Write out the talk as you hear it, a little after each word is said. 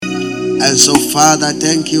And so, Father,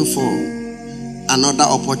 thank you for another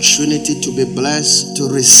opportunity to be blessed, to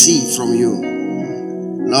receive from you.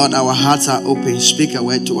 Lord, our hearts are open. Speak a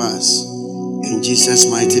word to us. In Jesus'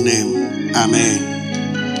 mighty name,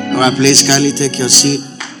 amen. All right, please kindly take your seat.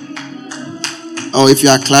 Oh, if you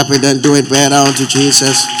are clapping, then do it better unto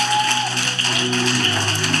Jesus.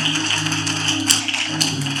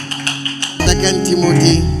 2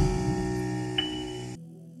 Timothy,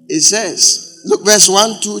 it says, look, verse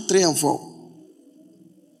 1, 2, 3, and 4.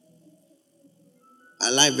 I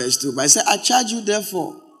like verse 2. But I said, I charge you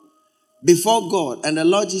therefore before God and the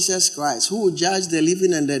Lord Jesus Christ, who will judge the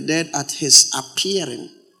living and the dead at his appearing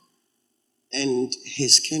and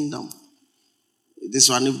his kingdom. This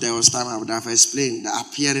one, if there was time, I would have explained the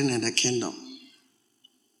appearing and the kingdom.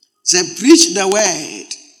 Say, preach the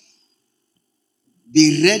word.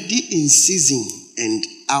 Be ready in season and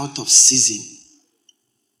out of season.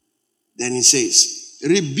 Then he says,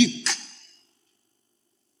 rebuke,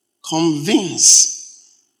 convince.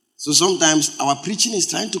 So sometimes our preaching is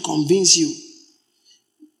trying to convince you.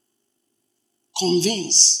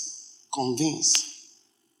 Convince,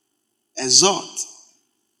 exhort.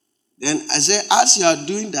 Then I say, as you are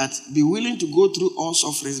doing that, be willing to go through all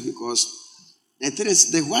sufferings, because the thing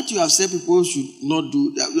is that what you have said people should not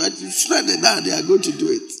do, that you are afraid that they are going to do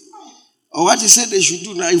it. Or what you said they should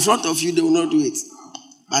do now in front of you, they will not do it.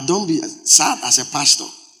 But don't be sad as a pastor.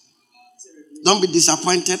 Don't be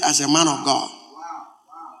disappointed as a man of God.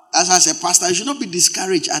 As a pastor, you should not be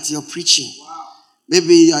discouraged at your preaching.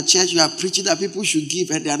 Maybe in your church you are preaching that people should give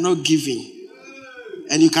and they are not giving.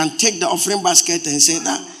 And you can take the offering basket and say,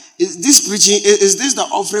 that is this preaching, is this the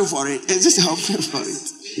offering for it? Is this the offering for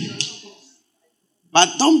it? But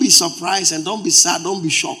don't be surprised and don't be sad, don't be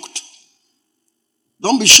shocked.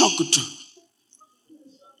 Don't be shocked.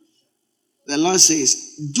 The Lord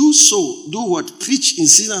says, do so, do what? Preach in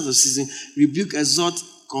season after season, rebuke, exhort,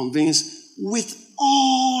 convince, with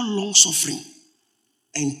all long suffering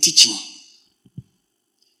and teaching.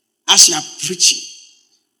 As you are preaching,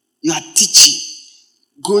 you are teaching,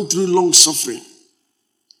 going through long suffering.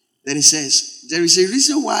 Then he says, there is a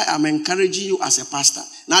reason why I'm encouraging you as a pastor.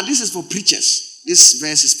 Now this is for preachers. This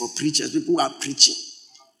verse is for preachers, people who are preaching.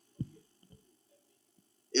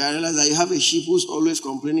 You realize that you have a sheep who's always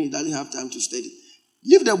complaining, he doesn't have time to study.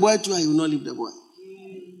 Leave the boy too, and you will not leave the boy.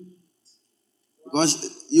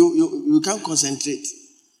 Because you can't concentrate.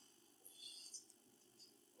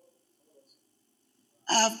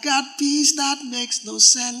 I've got peace that makes no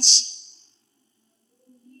sense.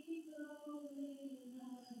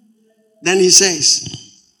 Then he says,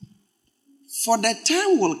 for the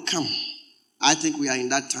time will come, I think we are in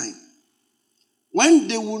that time, when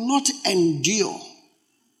they will not endure,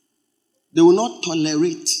 they will not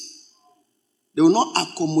tolerate, they will not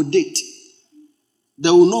accommodate, they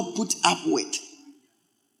will not put up with.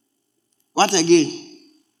 What again?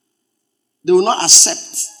 They will not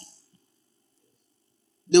accept.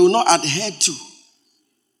 They will not adhere to.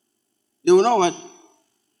 They will not what?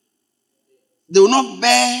 They will not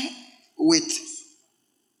bear with.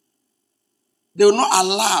 They will not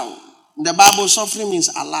allow. In the Bible, suffering means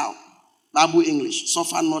allow. Bible English,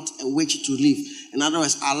 suffer not and wait to live. In other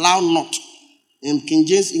words, allow not. In King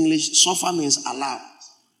James English, suffer means allow.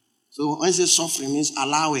 So when you say suffering, it means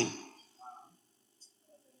allowing.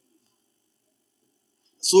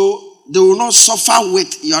 So they will not suffer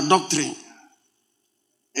with your doctrine.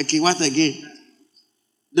 Okay, what again?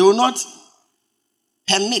 They will not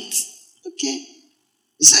permit. Okay.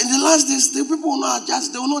 He said, in the last days, the people will not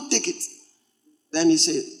adjust, they will not take it. Then he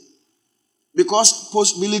said, because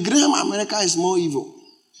post-Billy Graham, America is more evil.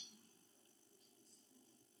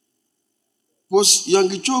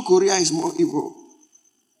 Post-Yonggi Korea is more evil.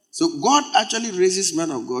 So God actually raises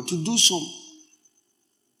men of God to do some.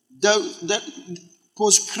 The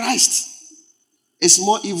post-Christ is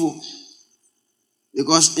more evil.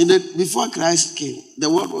 Because before Christ came, the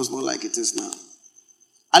world was not like it is now.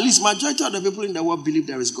 At least majority of the people in the world believe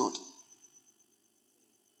there is God.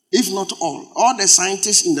 If not all. All the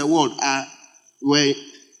scientists in the world were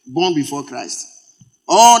born before Christ.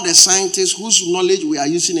 All the scientists whose knowledge we are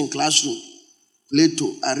using in classroom,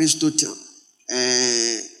 Plato, Aristotle,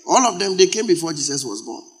 all of them, they came before Jesus was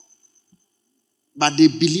born. But they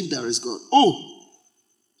believe there is God. Oh,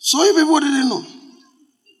 so you people didn't know.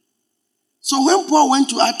 So when Paul went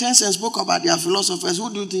to Athens and spoke about their philosophers, who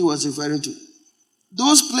do you think he was referring to?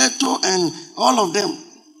 Those Plato and all of them.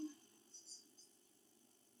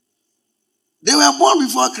 They were born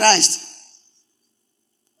before Christ.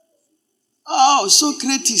 Oh,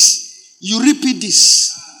 Socrates,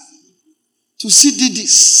 Euripides,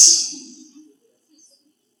 Thucydides.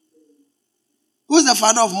 Who's the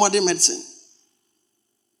father of modern medicine?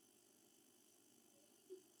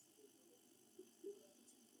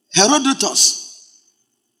 Herodotus.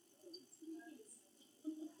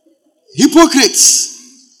 Hippocrates.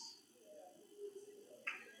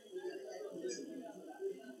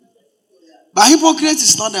 But Hippocrates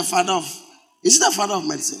is not the father of, is he the father of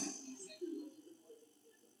medicine?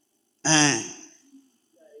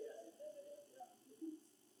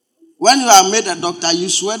 When you are made a doctor, you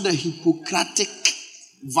swear the Hippocratic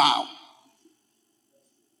vow.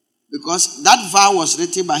 Because that vow was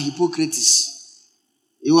written by Hippocrates.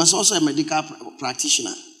 He was also a medical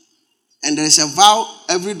practitioner. And there is a vow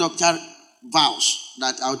every doctor vows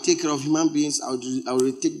that I'll take care of human beings, I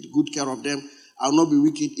will take good care of them, I'll not be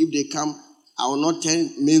wicked. If they come, I will not turn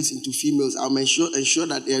males into females. I'll ensure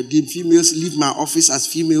that the females leave my office as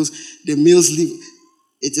females, the males leave.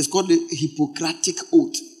 It is called the Hippocratic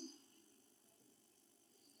Oath.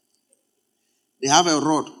 They have a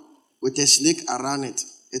rod with a snake around it.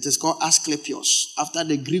 It is called Asclepios, after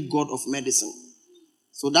the Greek god of medicine.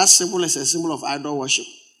 So that symbol is a symbol of idol worship.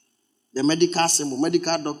 The medical symbol,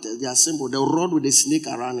 medical doctors, their symbol, the rod with a snake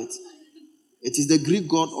around it. It is the Greek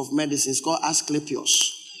god of medicine. It's called Asclepios.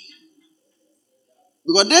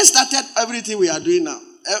 Because they started everything we are doing now.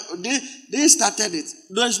 They started it.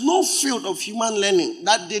 There is no field of human learning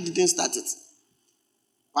that they didn't start it.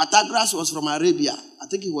 Pythagoras was from Arabia. I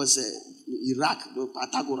think it was Iraq,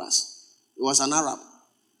 Pythagoras. He was an Arab.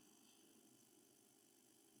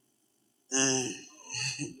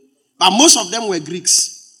 But most of them were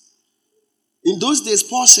Greeks. In those days,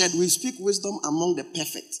 Paul said, we speak wisdom among the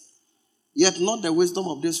perfect, yet not the wisdom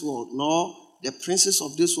of this world, nor the princes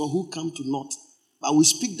of this world who come to naught. But we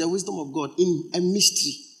speak the wisdom of God in a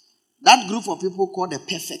mystery. That group of people called the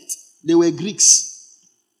perfect, they were Greeks.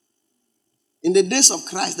 In the days of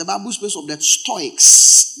Christ, the Bible speaks of the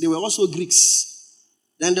Stoics. They were also Greeks.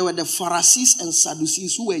 Then there were the Pharisees and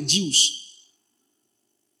Sadducees who were Jews.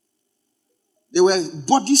 They were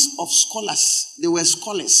bodies of scholars. They were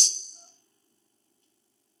scholars.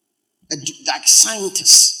 Like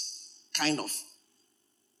scientists, kind of.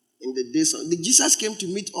 In the days of Jesus came to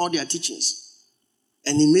meet all their teachings.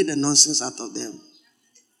 And he made a nonsense out of them.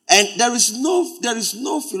 And there is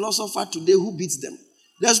no philosopher today who beats them.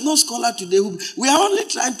 There's no scholar today who... We are only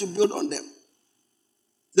trying to build on them.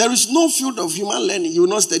 There is no field of human learning. You will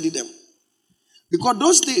not study them. Because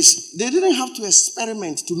those days, they didn't have to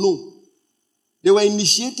experiment to know. They were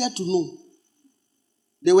initiated to know.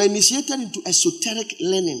 They were initiated into esoteric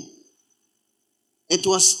learning. It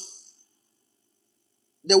was...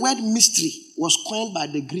 The word mystery was coined by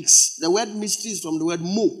the Greeks. The word mystery is from the word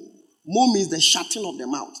mo. Mo means the shutting of the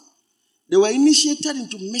mouth. They were initiated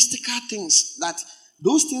into mystical things that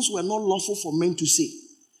those things were not lawful for men to say.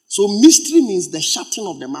 So mystery means the shutting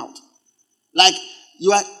of the mouth. Like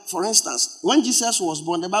for instance, when Jesus was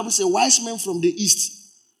born, the Bible says wise men from the east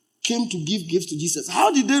came to give gifts to Jesus.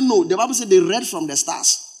 How did they know? The Bible said they read from the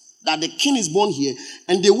stars that the king is born here,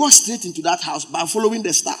 and they walked straight into that house by following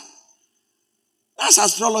the star. That's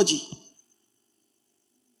astrology.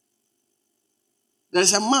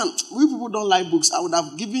 There's a man, we people don't like books. I would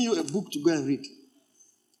have given you a book to go and read.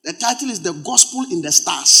 The title is The Gospel in the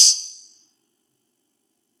Stars.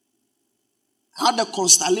 How the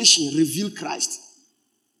constellation revealed Christ.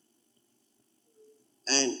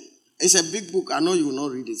 And it's a big book. I know you will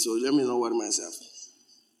not read it, so let me not worry myself.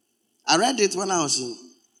 I read it when I was in,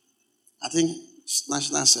 I think,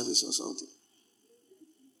 national service or something.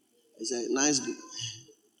 It's a nice book.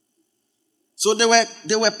 So there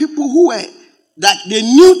were people who were, that they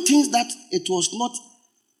knew things that it was not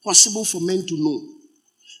possible for men to know.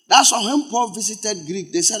 That's why when Paul visited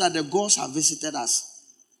Greek, they said that the gods have visited us.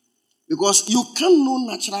 Because you can't know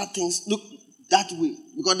natural things that way.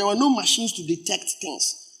 Because there were no machines to detect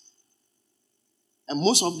things. And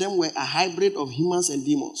most of them were a hybrid of humans and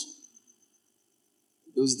demons.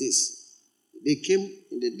 Those days. They came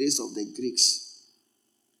in the days of the Greeks.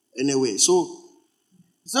 Anyway, so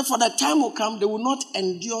for the time will come, they will not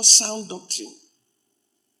endure sound doctrine,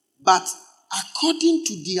 but according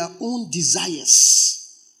to their own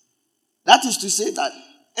desires. That is to say that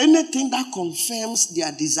anything that confirms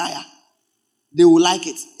their desire, they will like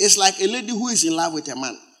it. It's like a lady who is in love with a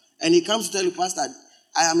man, and he comes to tell you, Pastor,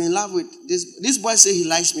 I am in love with this boy say he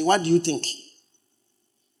likes me. What do you think?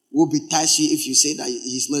 Will be touchy if you say that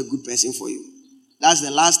he's not a good person for you. That's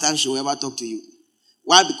the last time she will ever talk to you.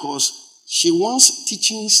 Why? Because she wants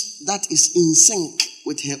teachings that is in sync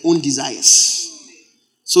with her own desires.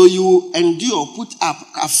 So you endure, put up,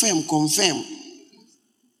 affirm, confirm,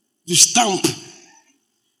 you stamp.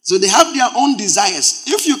 So they have their own desires.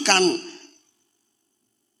 If you can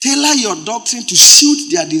Tailor your doctrine to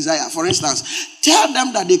suit their desire. For instance, tell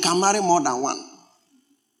them that they can marry more than one.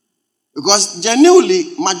 Because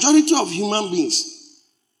genuinely, majority of human beings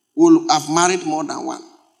will have married more than one,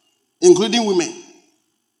 including women.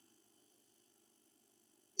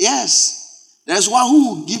 Yes. There's one who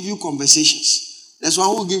will give you conversations. There's one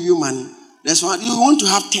who will give you money. There's one you want to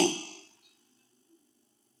have 10.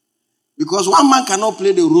 Because one man cannot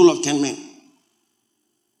play the role of 10 men.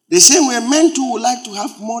 The same way, men too would like to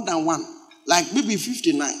have more than one. Like maybe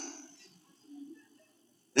 59.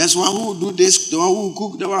 There's one who will do this, the one who will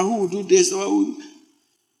cook, the one who will do this, the one who...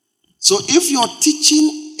 So if your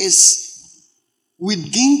teaching is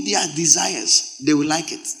within their desires, they will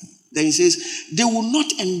like it. Then he says, they will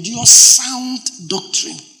not endure sound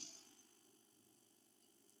doctrine.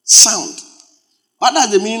 Sound. What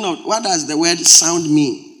does the word sound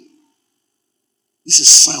mean? This is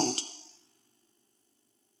sound.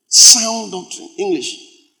 Sound doctrine. English.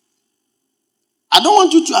 I don't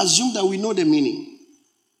want you to assume that we know the meaning.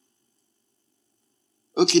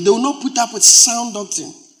 Okay, they will not put up with sound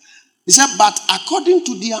doctrine. He said, but according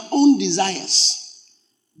to their own desires,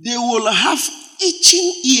 they will have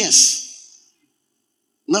itching ears.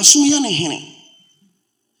 Na sumuya ne hene.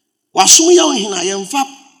 Wa sumuya ne hene yemfa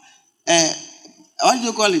what do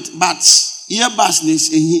you call it? Bats. Earbuds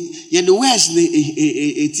ne the words ne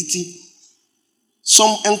titi.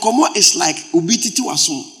 Some enkomo is like obi titi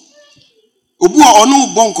wasum. Obu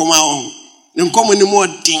onu bon koma on. Enkomo ni mo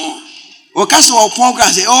ding. Okaso opon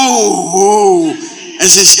say oh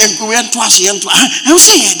as we went twice and I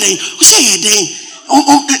say hey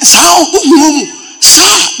sa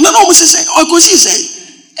no mo say o ko si say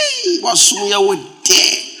hey wasum ya wo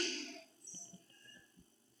there.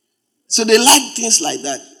 So they like things like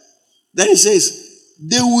that. Then he says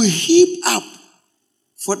they will heap up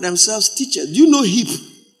for themselves teachers. Do you know heap?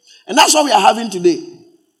 And that's what we are having today.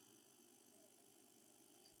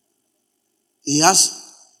 He has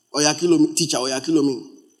teacher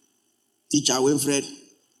Winfred,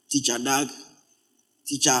 teacher Doug,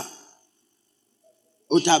 teacher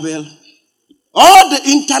Otabel. All the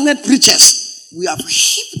internet preachers, we have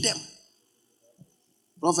heaped them.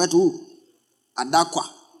 Prophet who? Adakwa.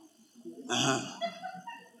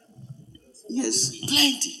 Yes,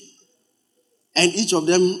 plenty. And each of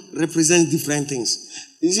them represents different things.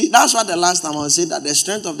 You see, that's what the last time I said, that the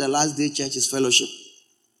strength of the last day church is fellowship.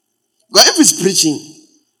 But if it's preaching,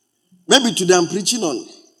 maybe today I'm preaching on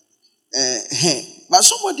hair, but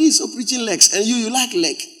somebody is preaching legs, and you like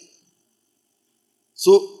leg.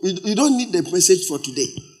 So you don't need the message for today,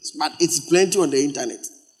 but it's plenty on the internet.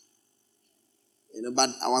 But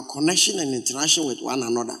our connection and interaction with one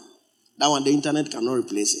another, that one the internet cannot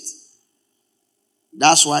replace it.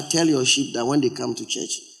 That's why I tell your sheep that when they come to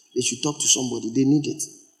church, they should talk to somebody. They need it.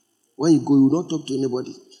 When you go, you will not talk to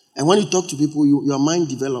anybody. And when you talk to people, your mind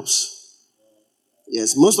develops.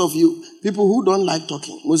 Yes, most of you, people who don't like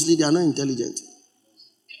talking, mostly they are not intelligent.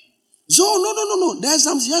 So, no. There's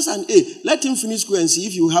some, he has an A. Let him finish school and see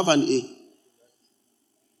if you have an A.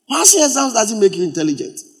 Passing exams doesn't make you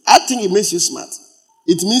intelligent. I think it makes you smart.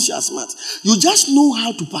 It means you are smart. You just know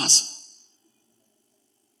how to pass.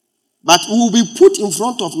 But we will be put in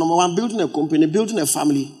front of, number one, building a company, building a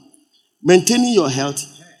family, maintaining your health,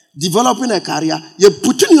 developing a career. You're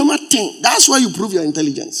putting your thing. That's why you prove your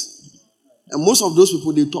intelligence. And most of those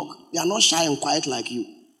people, they talk. They are not shy and quiet like you.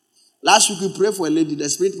 Last week, we prayed for a lady. The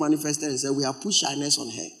Spirit manifested and said, we have put shyness on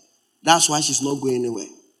her. That's why she's not going anywhere.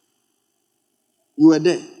 You were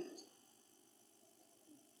there.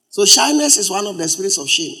 So shyness is one of the spirits of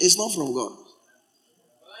shame. It's not from God.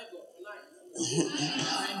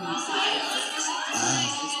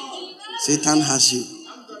 Satan has you.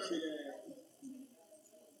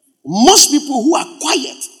 Most people who are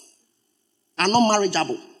quiet are not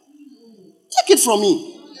marriageable. Take it from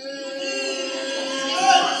me.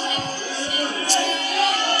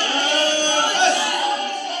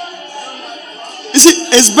 You see,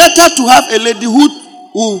 it's better to have a lady who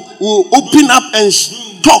open up and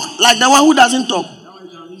talk like the one who doesn't talk.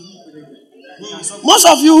 Most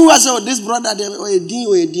of you who are saying, this brother,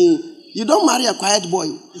 you don't marry a quiet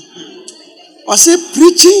boy. Or say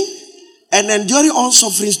preaching and enduring all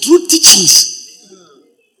sufferings through teachings.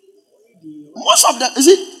 Most of them, you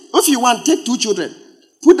see, if you want, take 2 children,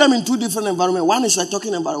 put them in 2 different environments. One is a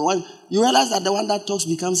talking environment. You realize that the one that talks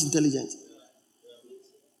becomes intelligent.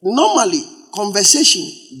 Normally, conversation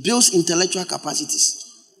builds intellectual capacities.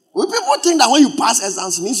 When people think that when you pass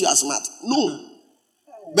exams means you are smart. No.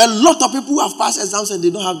 But a lot of people who have passed exams and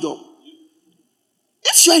they don't have job.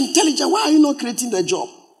 If you are intelligent, why are you not creating the job?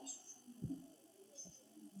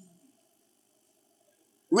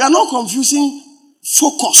 We are not confusing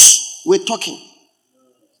focus with talking.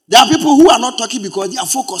 There are people who are not talking because they are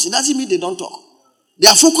focused. It doesn't mean they don't talk. They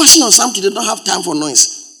are focusing on something. They don't have time for noise.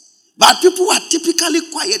 But people who are typically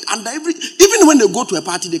quiet and even when they go to a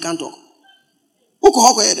party, they can't talk.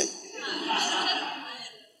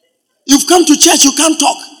 You've come to church, you can't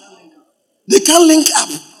talk. They can't link up.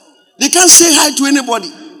 They can't say hi to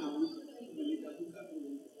anybody.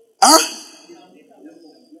 Huh?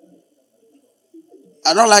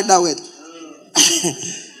 I don't like that word.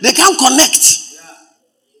 They can't connect.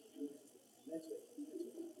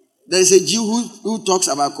 There is a Jew who talks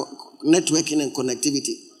about networking and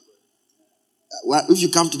connectivity. Well, if you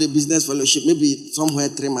come to the business fellowship, maybe somewhere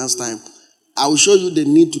 3 months' time, I will show you the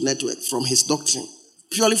need to network from his doctrine,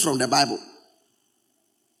 purely from the Bible.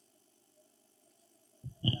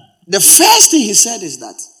 The first thing he said is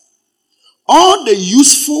that all the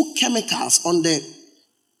useful chemicals on the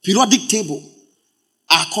periodic table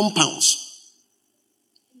are compounds.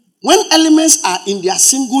 When elements are in their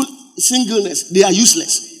singleness, they are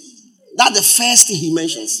useless. That's the first thing he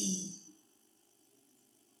mentions.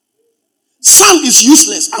 Sand is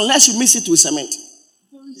useless unless you mix it with cement.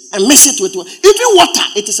 And mix it with water. Even water,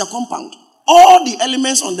 it is a compound. All the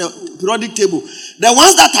elements on the periodic table, the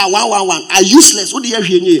ones that are 111 are useless,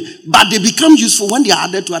 but they become useful when they are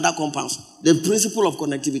added to other compounds. The principle of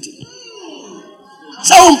connectivity.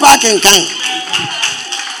 So,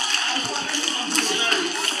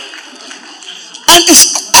 and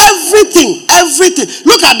it's everything.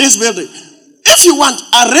 Look at this building. If you want,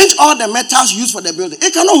 arrange all the metals used for the building.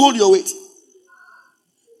 It cannot hold your weight.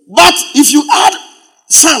 But if you add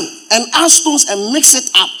sand and add stones and mix it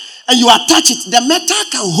up and you attach it, the metal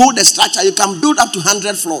can hold the structure. You can build up to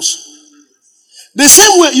 100 floors. The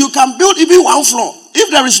same way you can build even one floor. If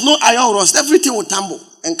there is no iron rust, everything will tumble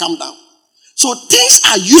and come down. So things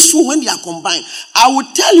are useful when they are combined. I will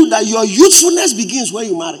tell you that your usefulness begins when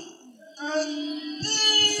you marry.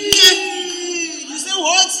 You say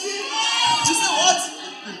what? You say what?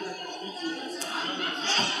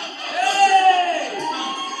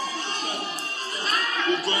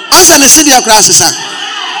 I said, "Listen, dear Christ, sir.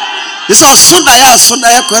 This is Sundaya,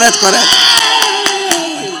 correct.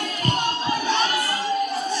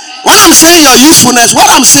 When I'm saying your usefulness, what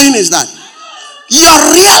I'm saying is that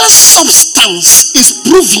your real substance is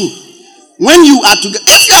proven when you are together.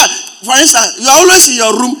 If you are, for instance, you are always in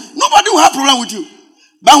your room, nobody will have problem with you.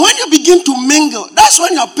 But when you begin to mingle, that's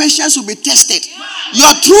when your patience will be tested.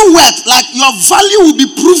 Your true worth, like your value, will be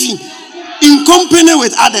proven in company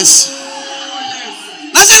with others.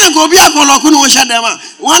 But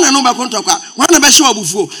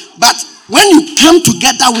when you come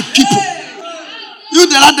together with people, you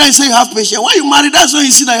the other day say you have patience. When you marry, that's when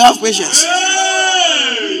you see that you have patience.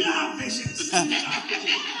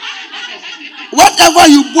 Whatever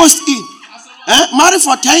you boast in, marry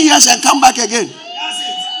for 10 years and come back again.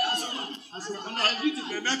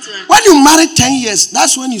 When you marry 10 years,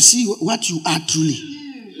 that's when you see what you are truly.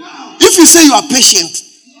 If you say you are patient,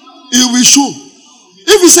 it will be shown.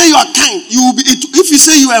 If you say you are kind, you will be. If you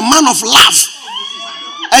say you are a man of love,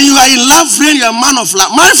 and you are in love, friend, you are a man of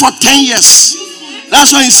love. Marry for 10 years.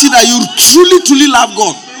 That's when you see that you truly love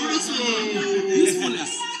God.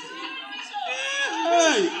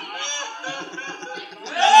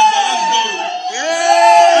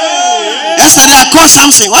 Yesterday I called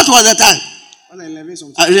something. What was the time?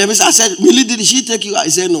 11. I said, Millie, did she take you? I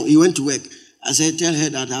said, no, he went to work. I said, tell her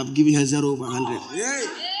that I've given her 0 over 100.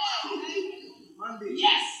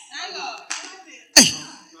 Yes. Hey.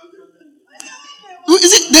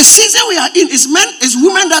 Is it the season we are in? Is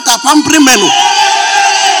women that are pampering men.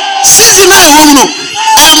 Season I woman. A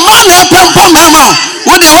man a pamper man.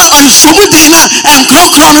 What they want on something and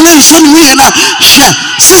crown and son we and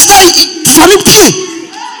sister Philip.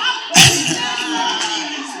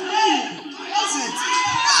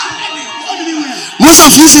 Most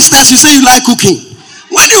of you sisters, you say you like cooking.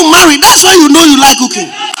 When you marry, that's when you know you like cooking.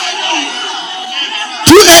 2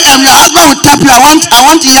 a.m. your husband will tap you. I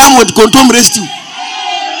want yam with kontom stew.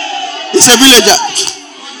 He's a villager.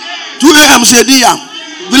 2 a.m. say yam.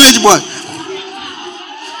 Village boy. 1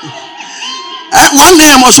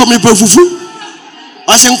 a.m. also me fufu.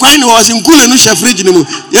 Was in kwine was in kule no chef fridge ni mu.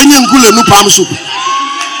 Yenye nkule no palm soup.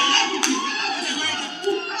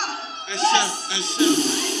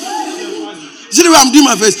 See the way I'm doing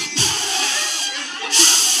my face?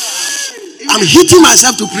 I'm hitting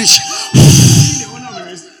myself to preach.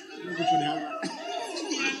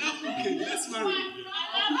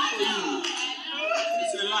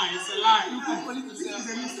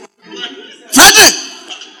 Frederick,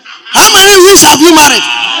 how many years have you married?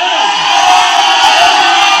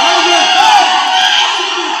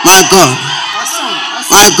 My God.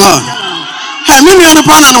 My God. Hey, me and the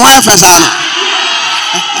pan and wife as I know.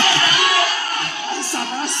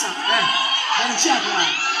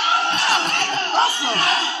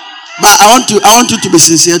 But I want you to be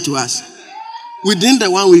sincere to us. Within the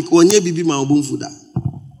 1 week, when you be my own food.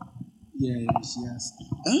 Yeah, she has.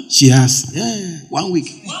 Huh? She has. Yeah, 1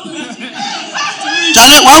 week.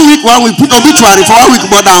 Charlie, 1 week. Put obituary for 1 week,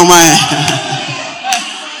 but down my.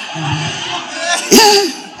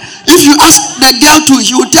 Yeah. If you ask the girl to,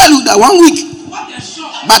 she will tell you that 1 week.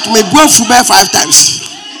 But may go through 5 times.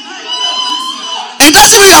 It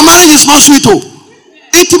doesn't mean your marriage is not sweet. Oh.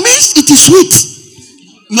 It means it is sweet.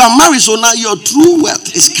 You are married, so now your true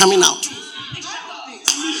wealth is coming out.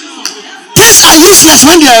 Kids are useless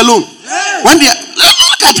when they are alone. When they are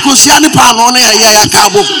look at Kosiani Panon,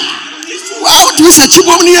 Cabo. Wow, to say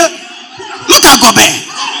Chibonia. Look at Gobe.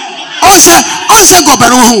 Also Gobe,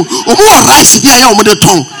 who rice here on the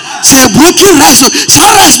tongue. Say broken rice.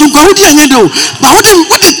 Rice no go with you. But what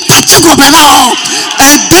the touch Gobe now? A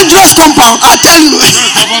dangerous compound, I tell you.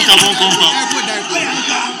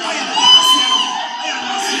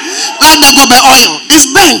 Like the Gobe oil. It's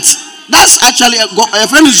bent. That's actually a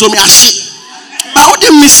friend who told me a shit. But what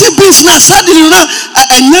the missing business suddenly,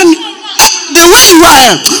 and then the way you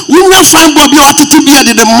are, we will find Bobby or Titi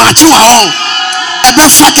Beard in the match you are all of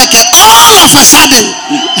a sudden.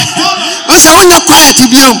 We say, when you're quiet,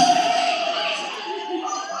 you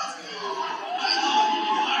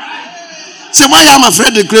say, why am I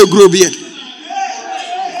afraid the grow beard?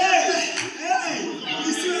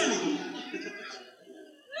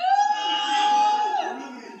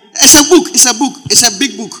 It's a book. It's a book. It's a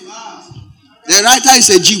big book. The writer is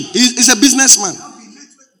a Jew. He's a businessman.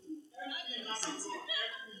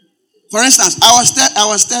 For instance, I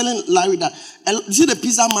was telling Larry that you see the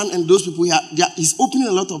pizza man and those people here, he's opening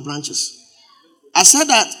a lot of branches. I said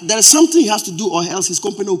that there is something he has to do or else his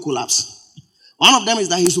company will collapse. One of them is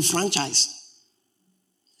that he should franchise.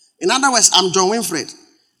 In other words, I'm John Winfred.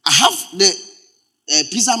 I have the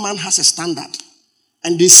pizza man has a standard,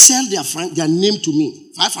 and they sell their name to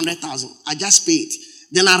me, 500,000. I just pay it.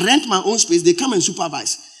 Then I rent my own space. They come and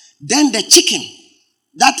supervise. Then the chicken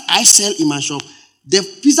that I sell in my shop, the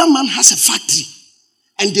pizza man has a factory.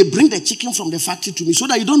 And they bring the chicken from the factory to me so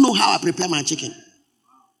that you don't know how I prepare my chicken.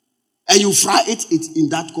 And you fry it in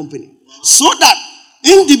that company. So that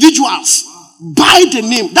individuals buy the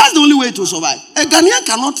name. That's the only way to survive. A Ghanaian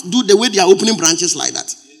cannot do the way they are opening branches like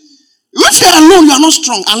that. If you are alone, you are not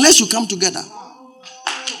strong unless you come together.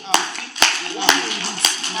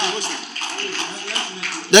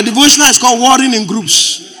 The devotional is called Warring in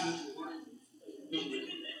Groups.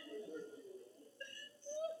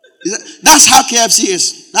 That's how KFC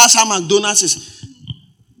is. That's how McDonald's is.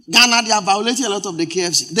 Ghana, they are violating a lot of the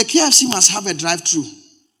KFC. The KFC must have a drive-through.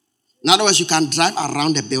 In other words, you can drive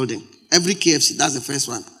around the building. Every KFC, that's the first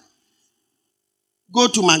one. Go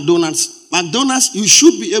to McDonald's. McDonald's, you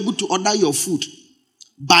should be able to order your food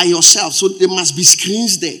by yourself. So there must be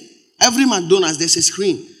screens there. Every McDonald's, there's a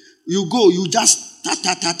screen. You go, you just ta.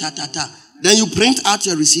 Then you print out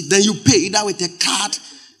your receipt. Then you pay either with a card.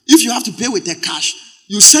 If you have to pay with a cash,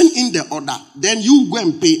 you send in the order. Then you go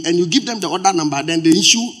and pay, and you give them the order number. Then they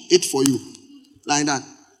issue it for you, like that.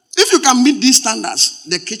 If you can meet these standards,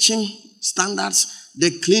 the kitchen standards,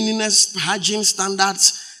 the cleanliness, hygiene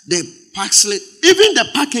standards, the parsley, even the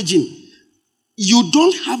packaging, you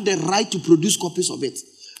don't have the right to produce copies of it.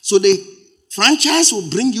 So the franchise will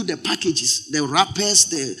bring you the packages, the wrappers,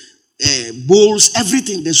 the bowls,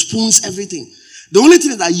 everything, the spoons, everything. The only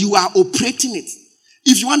thing is that you are operating it.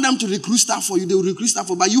 If you want them to recruit staff for you, they will recruit staff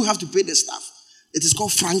for you, but you have to pay the staff. It is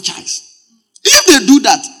called franchise. If they do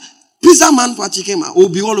that, Pizza Man for Chicken Man will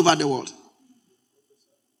be all over the world.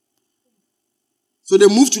 So they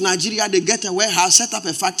move to Nigeria, they get a warehouse, set up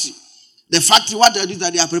a factory. The factory, what they do is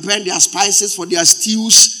that they are preparing their spices for their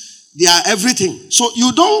stews, their everything. So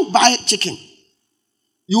you don't buy chicken.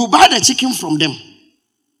 You buy the chicken from them.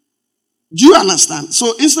 Do you understand?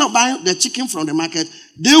 So instead of buying the chicken from the market,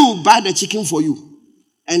 they will buy the chicken for you.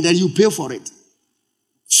 And then you pay for it.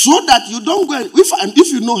 So that you don't go,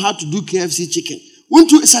 if you know how to do KFC chicken, won't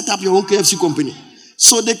you set up your own KFC company?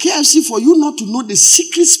 So the KFC, for you not to know the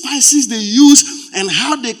secret spices they use and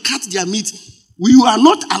how they cut their meat, we are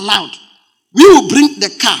not allowed. We will bring the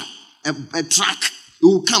car, a truck, it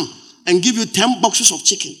will come and give you 10 boxes of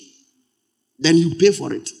chicken. Then you pay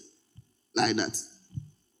for it. Like that.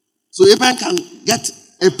 So Abraham can get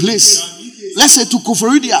a place. Let's say to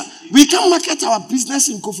Koforidia. We can market our business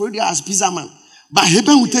in Koforidia as Pizza Man. But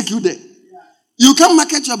Abraham will take you there. You can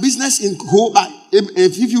market your business in Koba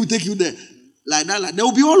if he will take you there. Like that. They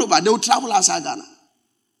will be all over. They will travel outside Ghana.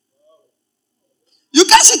 You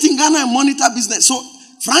can't sit in Ghana and monitor business. So,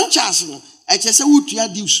 franchise, I just say, what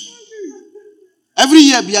you dues. Every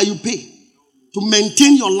year, you pay to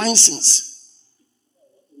maintain your license.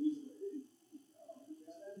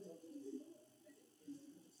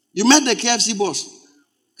 You met the KFC boss.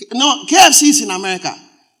 No, KFC is in America.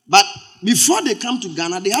 But before they come to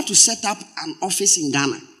Ghana, they have to set up an office in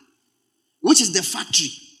Ghana, which is the factory.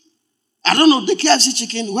 I don't know, the KFC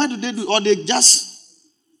chicken, where do they do? Or they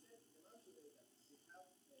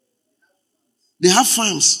have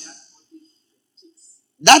farms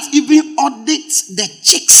that even audits the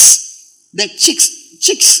chicks. The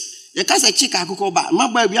chicks. You can't say chick, I could call back.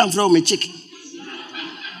 My baby, I'm from a chick.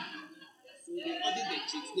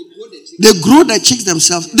 They grow the chicks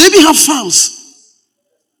themselves. They even have farms.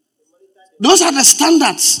 Those are the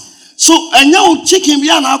standards. So, and now chicken, we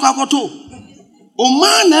are now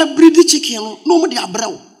oh man, breed chicken. Nobody are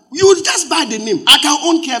brown. You just buy the name. I can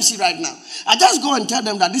own KFC right now. I just go and tell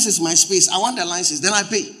them that this is my space. I want the license. Then I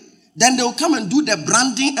pay. Then they will come and do the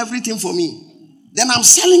branding, everything for me. Then I'm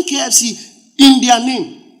selling KFC in their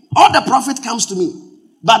name. All the profit comes to me.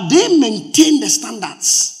 But they maintain the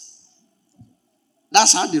standards.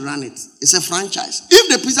 That's how they run it. It's a franchise. If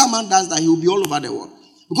the pizza man does that, he will be all over the world.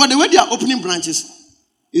 Because the way they are opening branches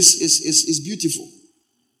is beautiful.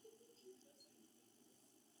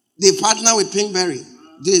 They partner with Pinkberry.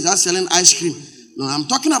 They are selling ice cream. No, I'm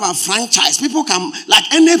talking about franchise. People can,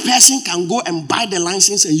 like any person can go and buy the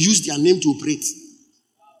license and use their name to operate.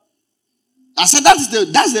 I said that's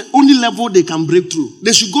the only level they can break through.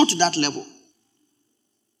 They should go to that level.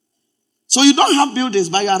 So you don't have buildings,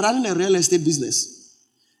 but you are running a real estate business.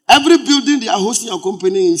 Every building they are hosting your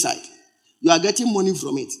company inside. You are getting money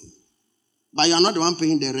from it. But you are not the one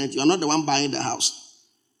paying the rent. You are not the one buying the house.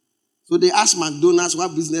 So they ask McDonald's,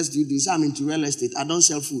 what business do you do? He said, I'm into real estate. I don't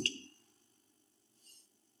sell food.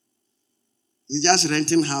 He's just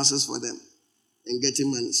renting houses for them and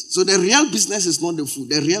getting money. So the real business is not the food.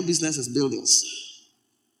 The real business is buildings.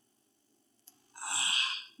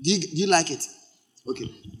 Do you like it? Okay.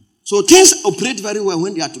 So things operate very well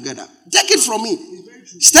when they are together. Take it from me.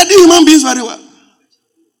 Study human beings very well.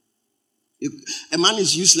 A man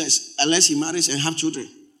is useless unless he marries and have children.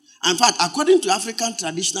 In fact, according to African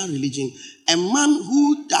traditional religion, a man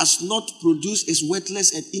who does not produce is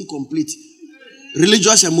worthless and incomplete.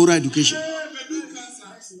 Religious and moral education.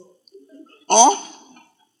 Or,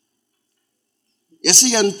 you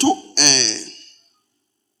see, I've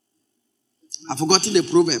forgotten the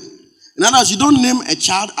proverb. In other words, you don't name a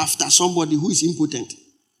child after somebody who is impotent.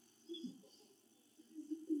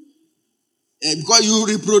 Because you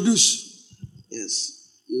reproduce.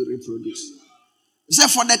 Yes, you reproduce. He said,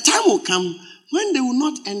 for the time will come when they will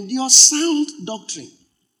not endure sound doctrine.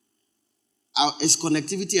 It's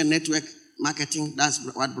connectivity and network marketing. That's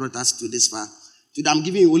what brought us to this far. So I'm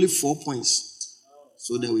giving you only 4 points.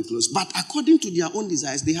 So then we close. But according to their own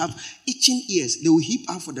desires, they have itching ears. They will heap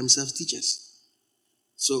out for themselves teachers.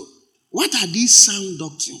 So, what are these sound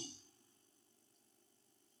doctrine?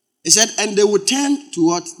 He said, and they will turn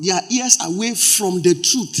toward their ears away from the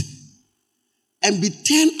truth and be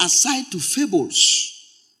turned aside to fables.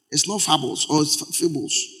 It's not fables, or it's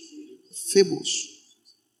fables. Fables.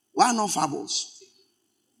 Why not fables?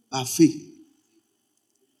 Fake.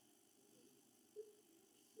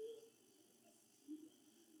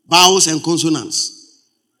 Vowels and consonants.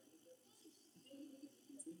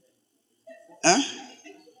 Huh?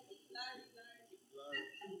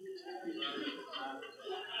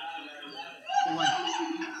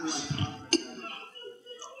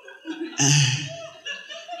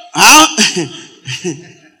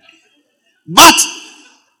 But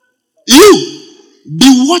you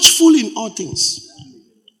be watchful in all things.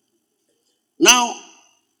 Now,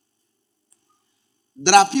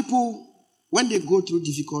 there are people, when they go through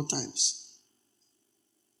difficult times,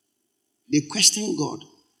 they question God.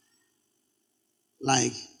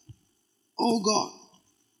 Like, oh God,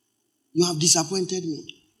 you have disappointed me.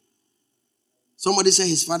 Somebody said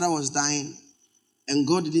his father was dying and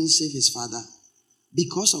God didn't save his father.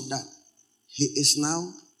 Because of that, he is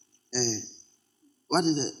now, what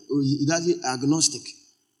is it? He does it agnostic.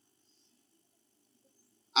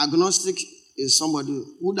 Agnostic is somebody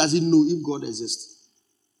who doesn't know if God exists.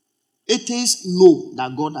 Atheists know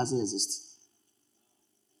that God doesn't exist.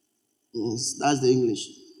 Yes, that's the English.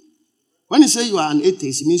 When you say you are an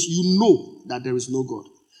atheist, it means you know that there is no God.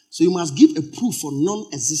 So you must give a proof for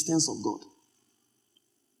non-existence of God.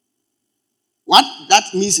 What that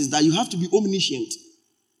means is that you have to be omniscient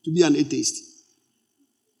to be an atheist.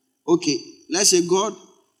 Okay, let's say God,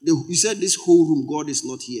 you said this whole room, God is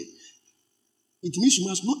not here. It means you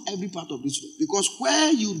must know every part of this room. Because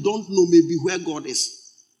where you don't know may be where God is.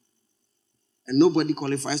 And nobody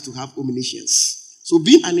qualifies to have omniscience. So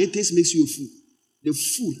being an atheist makes you a fool. The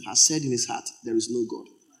fool has said in his heart, there is no God.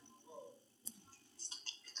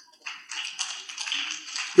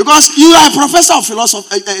 Because you are a professor of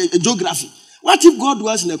philosophy, geography. What if God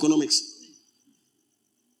dwells in economics?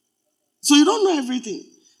 So you don't know everything.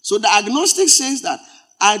 So the agnostic says that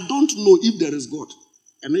I don't know if there is God.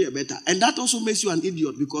 I know you're better. And that also makes you an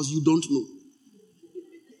idiot because you don't know.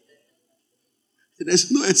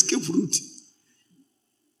 There's no escape route.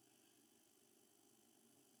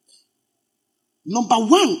 Number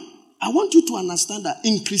one, I want you to understand that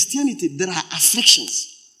in Christianity, there are afflictions.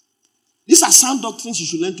 These are sound doctrines you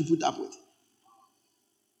should learn to put up with.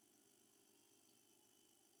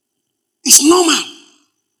 It's normal.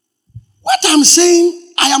 What I'm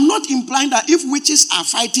saying, I am not implying that if witches are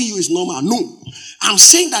fighting you is normal. No. I'm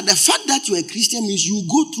saying that the fact that you're a Christian means you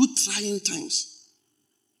go through trying times.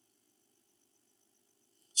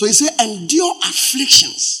 So he said, endure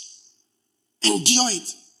afflictions. Endure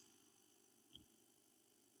it.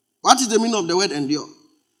 What is the meaning of the word endure?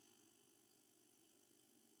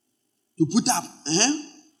 To put up.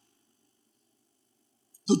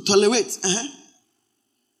 To tolerate.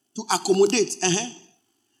 To accommodate.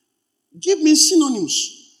 Give me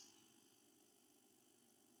synonyms.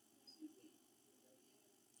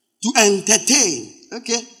 To entertain.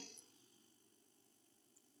 Okay.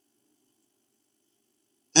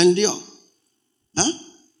 Endure.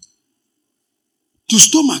 To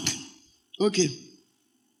stomach. Okay.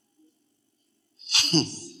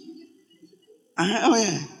 Oh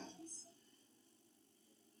yeah.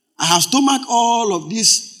 I have stomached all of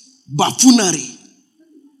this buffoonery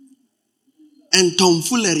and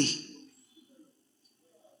tomfoolery.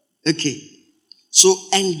 Okay. So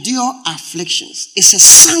endure afflictions. It's a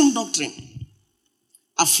sound doctrine.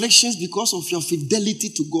 Afflictions because of your fidelity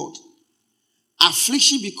to God.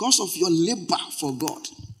 Affliction because of your labor for God.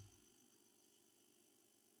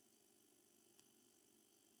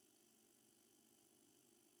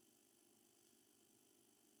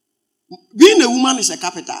 Being a woman is a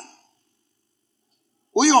capital.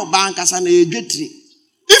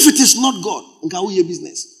 If it is not God, you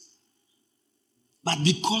business. But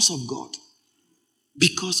because of God.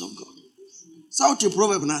 Because of God. So what your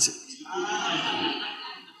proverb now say?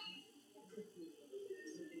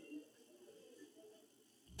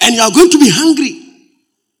 And you are going to be hungry.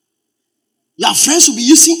 Your friends will be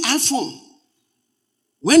using iPhone.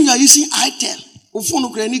 When you are using iTel, it's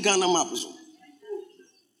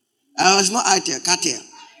not iTel, Catel.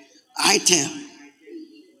 iTel.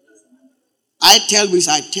 iTel means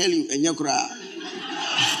I tell you, and you cry.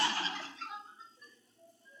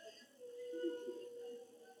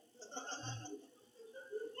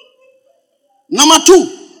 Number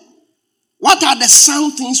two, what are the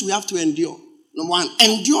sound things we have to endure? Number one,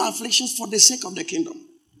 endure afflictions for the sake of the kingdom.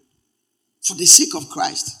 For the sake of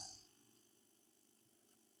Christ.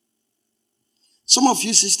 Some of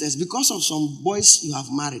you sisters, because of some boys you have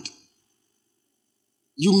married,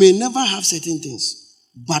 you may never have certain things,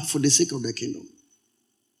 but for the sake of the kingdom.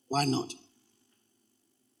 Why not?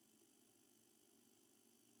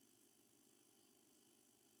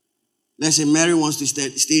 Let's say Mary wants to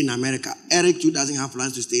stay in America. Eric too doesn't have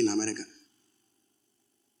plans to stay in America.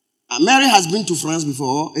 Mary has been to France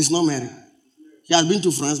before. It's not Mary. She has been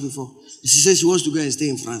to France before. She says she wants to go and stay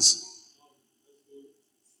in France.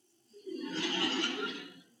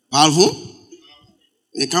 Pardon?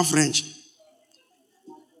 They can't French.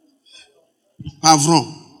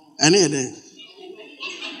 Pavron. Any of them.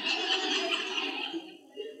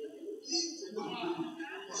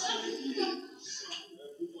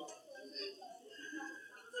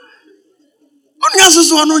 Only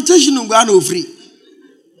as a annotation of Gano free.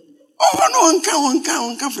 Oh, no,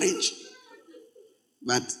 one can't French.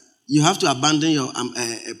 But you have to abandon your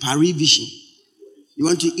Paris vision. You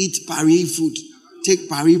want to eat Paris food. Take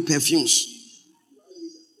Paris perfumes.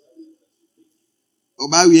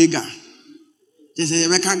 Oba Wiega.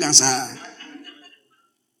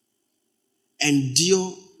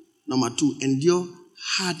 Endure, number two, endure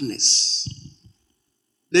hardness.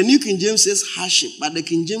 The New King James says hardship, but the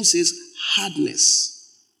King James says hardness.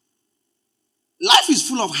 Life is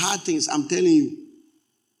full of hard things, I'm telling you.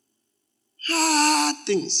 Hard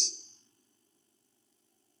things.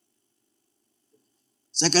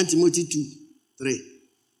 2 Timothy 2:3.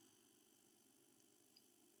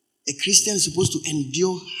 A Christian is supposed to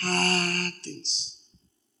endure hard things.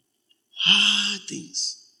 Hard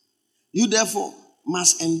things. You therefore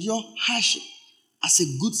must endure hardship as a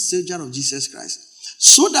good soldier of Jesus Christ.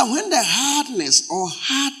 So that when the hardness or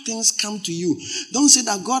hard things come to you, don't say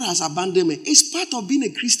that God has abandoned me. It's part of being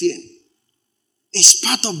a Christian. It's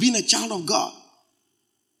part of being a child of God.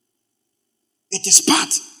 It is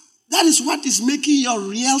part. That is what is making your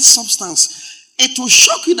real substance. It will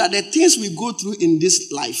shock you that the things we go through in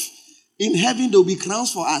this life, in heaven, there will be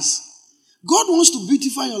crowns for us. God wants to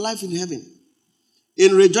beautify your life in heaven.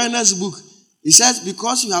 In Rejoiner's book, he says,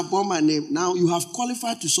 because you have borne my name, now you have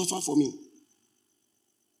qualified to suffer for me.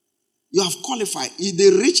 You have qualified. They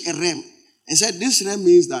reached a realm and said, this realm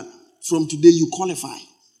means that from today you qualify.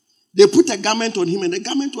 They put a garment on him and the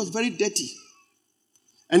garment was very dirty.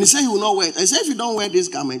 And he said he will not wear it. I said, if you don't wear this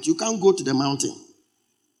garment, you can't go to the mountain.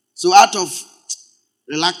 So out of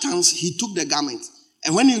reluctance, he took the garment.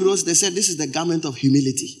 And when he rose, they said, this is the garment of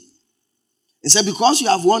humility. He said, because you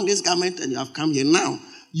have worn this garment and you have come here now,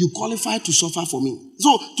 you qualify to suffer for me.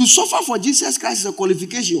 So to suffer for Jesus Christ is a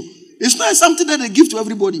qualification. It's not something that they give to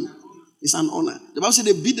everybody. It's an honor. The Bible said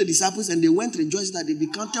they beat the disciples and they went rejoicing that they be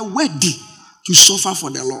counted worthy to suffer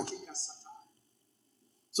for the Lord.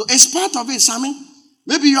 So it's part of it, Sammy.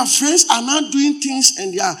 Maybe your friends are now doing things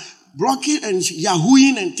and they are blocking and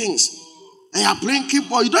yahooing and things. And you are playing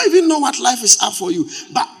keyboard. You don't even know what life is up for you.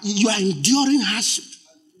 But you are enduring hardship.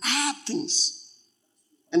 Hard things.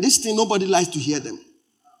 And this thing, nobody likes to hear them.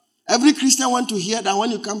 Every Christian wants to hear that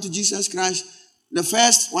when you come to Jesus Christ, the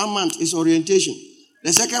first 1 month is orientation.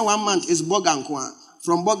 The second 1 month is Bogankwa.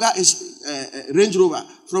 From Boga is Range Rover.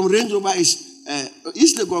 From Range Rover is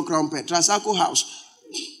East Legon Crown Pet, Trasaco House.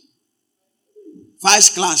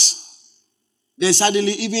 First class. Then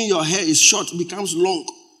suddenly even your hair is short, becomes long.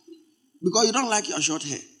 Because you don't like your short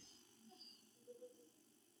hair.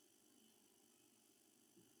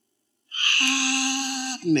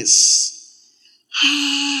 Hardness.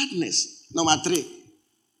 Hardness. Number 3.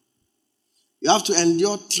 You have to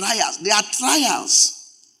endure trials. There are trials.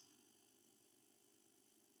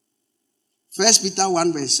 1 Peter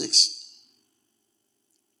 1 verse 6.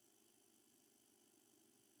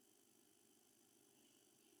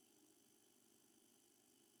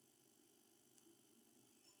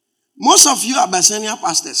 Most of you are Basania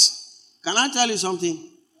pastors. Can I tell you something?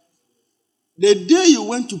 The day you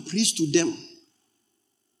went to preach to them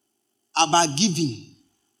about giving,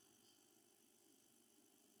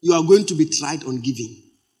 you are going to be tried on giving.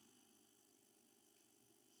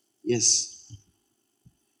 Yes.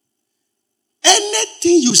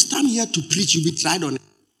 Anything you stand here to preach, you'll be tried on it.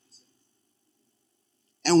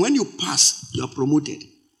 And when you pass, you are promoted.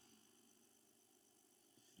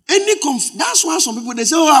 That's why some people, they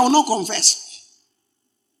say, oh, I will not confess.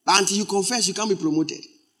 But until you confess, you can't be promoted.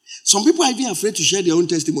 Some people are even afraid to share their own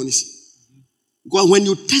testimonies. Because when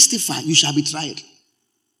you testify, you shall be tried.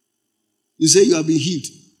 You say you have been healed.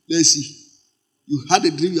 Let's see. You had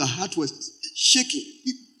a dream, your heart was shaking.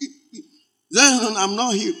 Then I'm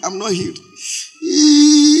not healed. I'm not healed.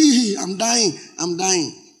 I'm dying. I'm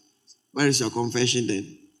dying. Where is your confession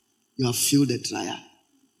then? You have failed the trial.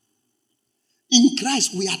 In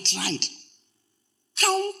Christ, we are tried.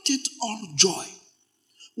 Count it all joy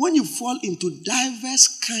when you fall into diverse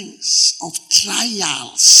kinds of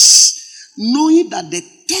trials, knowing that the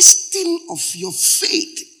testing of your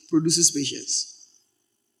faith produces patience.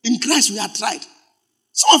 In Christ, we are tried.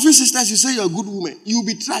 Some of you sisters, you say you're a good woman. You'll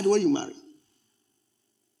be tried when you marry.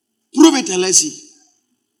 Prove it and let's see.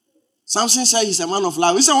 Samson said he's a man of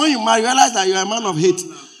love. He said when you marry, you realize that you're a man of hate.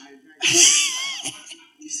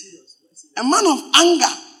 A man of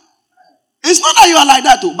anger. It's not that you are like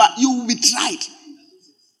that, but you will be tried.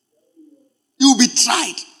 You will be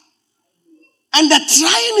tried. And the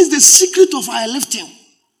trying is the secret of our lifting.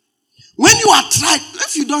 When you are tried,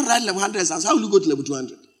 if you don't write level 100, how will you go to level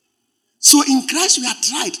 200? So in Christ we are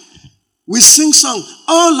tried. We sing song,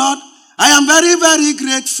 oh Lord, I am very, very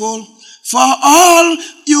grateful for all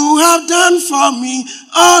you have done for me.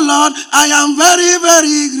 Oh Lord, I am very,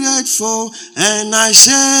 very grateful. And I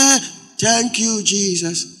say, thank you,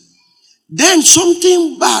 Jesus. Then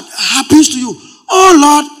something bad happens to you. Oh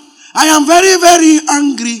Lord, I am very, very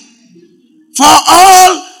angry for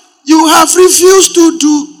all you have refused to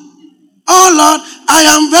do. Oh Lord, I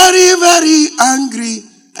am very, very angry.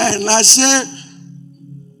 And I say,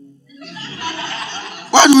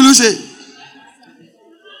 what will you say?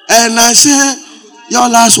 And I say, your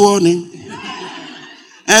last warning.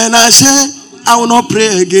 And I say, I will not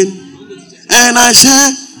pray again. And I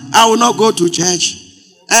say, I will not go to church.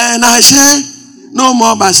 And I say, no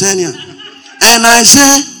more Basania. And I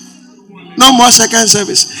say, no more second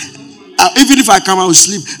service. Even if I come, I will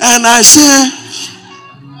sleep. And I say,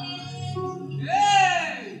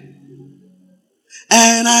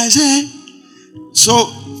 so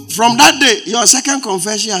From that day, your second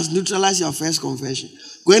confession has neutralized your first confession.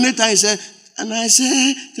 Go anytime you say, and I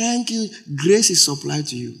say, thank you, grace is supplied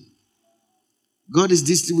to you. God is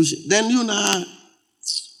distribution. Then you know,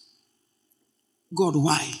 God,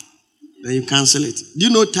 why? Then you cancel it. Do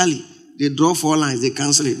you know tally? They draw 4 lines, they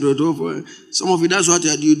cancel it. They draw 4. Some of you, that's what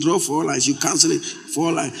you do. You draw 4 lines, you cancel it.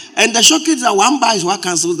 4 lines. And the shocking is that one bar is what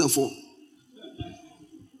cancels the 4.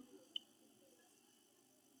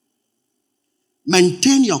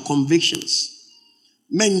 Maintain your convictions.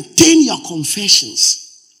 Maintain your confessions.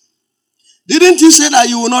 Didn't you say that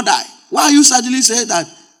you will not die? Why you suddenly say that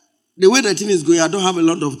the way the thing is going, I don't have a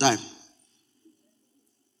lot of time?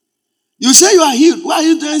 You say you are healed. Why are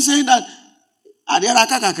you then saying that?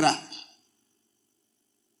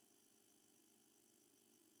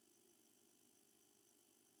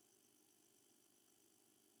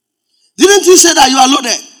 Didn't you say that you are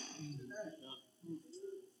loaded?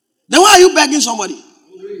 Then why are you begging somebody?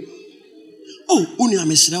 Oh, unia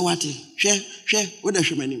mesira wate. She, what the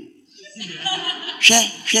shemani?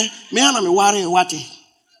 She, me ana me ware wate.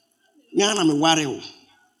 Me ana me ware o.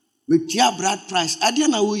 With your brad price. Adia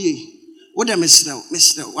na uye. What the mesira?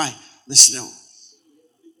 Why? Mesira.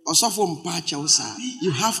 Also from Pacha,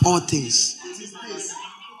 you have all things.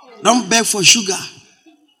 Don't beg for sugar.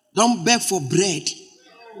 Don't beg for bread.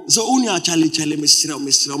 So unia chale mesira,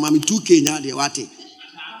 mami 2K nya de wate.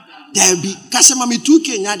 There be kasa mami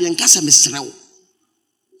 2K nya de nkasa mesira.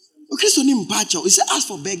 Okay, so ni mpacha. He said, as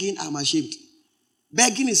for begging, I'm ashamed.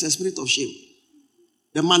 Begging is a spirit of shame.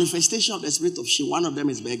 The manifestation of the spirit of shame, one of them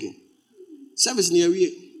is begging. Service near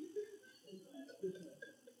we.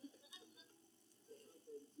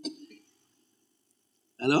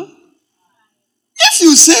 Hello? If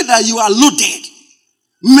you say that you are loaded,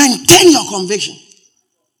 maintain your conviction.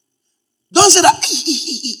 Don't say that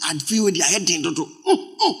I feel with your head in.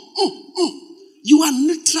 You are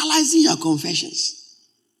neutralizing your confessions.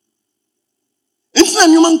 If you are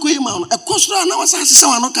a coastal, I was asking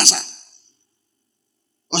someone no casa.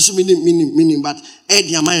 Also meaning, but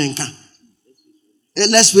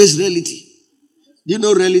let's face reality. Do you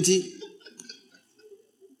know reality?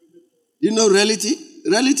 Do you know reality?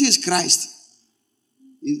 Reality is Christ.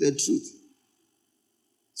 Is the truth.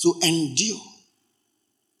 So endure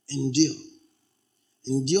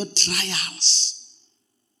trials.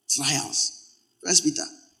 First Peter.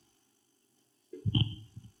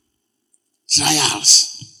 Trials.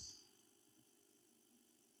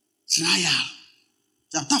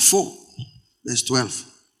 Chapter 4, verse 12.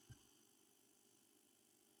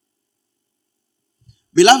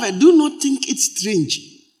 Beloved, do not think it strange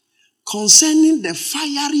concerning the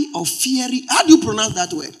fiery or fiery. How do you pronounce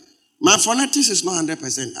that word? My phonetics is not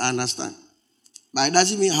 100%, I understand. But it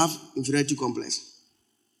doesn't mean I have inferiority complex.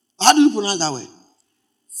 How do you pronounce that word?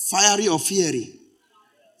 Fiery or fiery?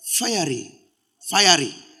 Fiery.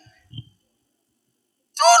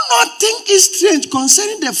 Do not think it's strange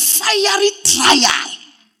concerning the fiery trial.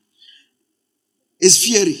 It's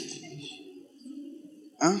fiery.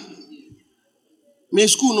 Huh? My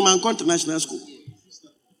school no man international school.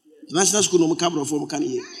 International school no man cabro for can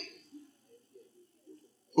hear.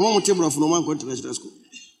 One table of no man international school.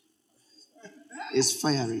 It's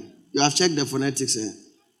fiery. You have checked the phonetics.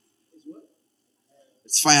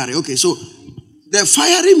 It's fiery. Okay, so the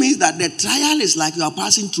fiery means that the trial is like you are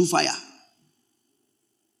passing through fire.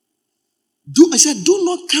 I said, do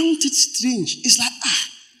not count it strange. It's like,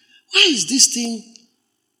 why is this thing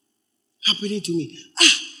happening to me?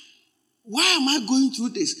 Why am I going through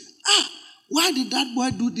this? Why did that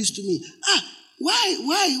boy do this to me? Why?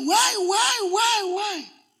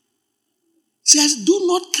 It says, do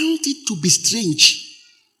not count it to be strange.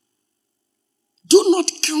 Do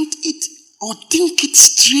not count it or think it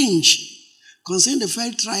strange concerning the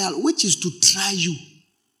fiery trial, which is to try you.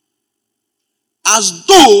 As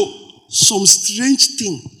though some strange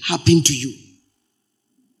thing happened to you.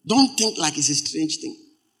 Don't think like it's a strange thing.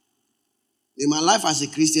 In my life as a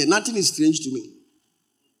Christian, nothing is strange to me.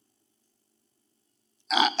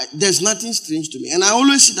 There's nothing strange to me. And I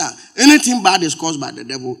always see that anything bad is caused by the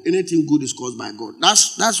devil. Anything good is caused by God.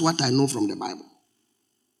 That's what I know from the Bible.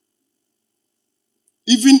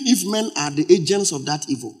 Even if men are the agents of that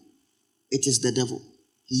evil, it is the devil.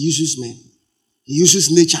 He uses men. He uses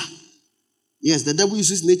nature. Yes, the devil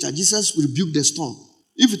uses nature. Jesus rebuked the storm.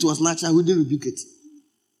 If it was natural, we didn't rebuke it.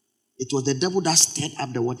 It was the devil that stirred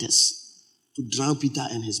up the waters to drown Peter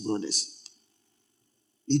and his brothers.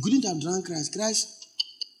 He couldn't have drowned Christ. Christ,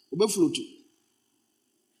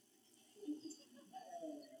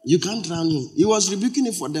 you can't drown him. He was rebuking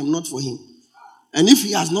it for them, not for him. And if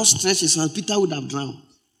he has not stretched his hand, Peter would have drowned.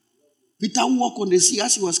 Peter walked on the sea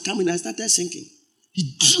as he was coming and started sinking.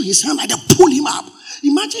 He drew his hand like that, pulled him up.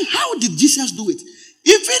 Imagine, how did Jesus do it?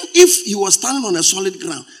 Even if he was standing on a solid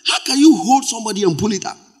ground, how can you hold somebody and pull it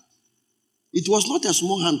up? It was not a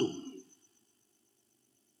small handle.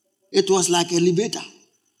 It was like an elevator.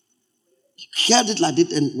 He held it like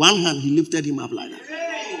that, and one hand he lifted him up like that.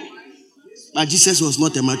 But Jesus was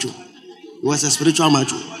not a macho. He was a spiritual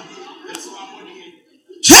macho.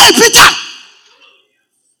 Hey, Peter!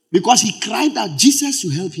 Because he cried that Jesus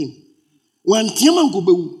should help him.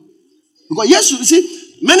 Because yes, you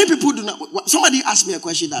see, many people do not. Somebody asked me a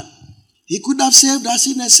question that he could have saved us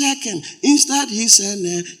in a second. Instead, he sent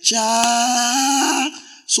a child.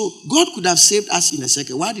 So God could have saved us in a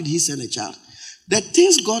second. Why did he send a child? The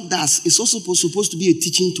things God does is also supposed to be a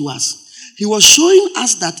teaching to us. He was showing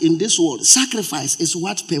us that in this world, sacrifice is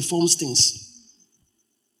what performs things.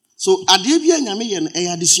 So,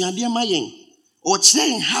 or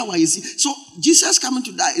saying how I see. So, Jesus coming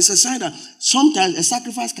to die is a sign that sometimes a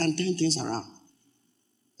sacrifice can turn things around.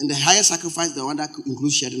 And the higher sacrifice, the one that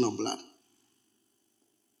includes shedding of blood,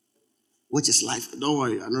 which is life. Don't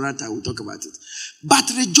worry, another time we'll talk about it. But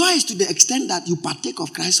rejoice to the extent that you partake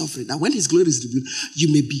of Christ's offering, that when his glory is revealed,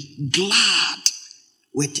 you may be glad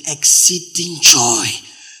with exceeding joy.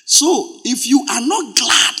 So, if you are not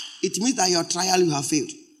glad, it means that your trial you have failed.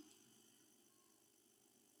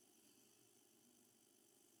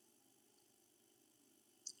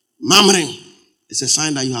 Murmuring is a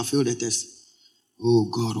sign that you have failed the test. Oh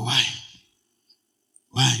God, why?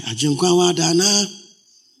 Why? Ajinkwa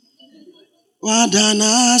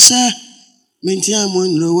wadana se mintia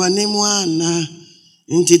munro wanimwana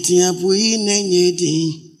intitia pui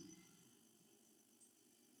nenyedi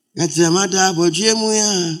yatamada bojemu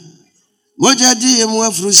ya moja die mu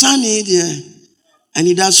afrusani die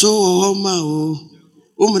anida so homa o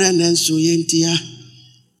umre nenso yentia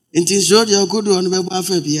inti so de okodo on bebo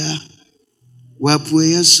afabia wapue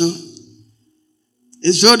yeso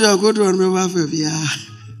so de okodo on bebo afabia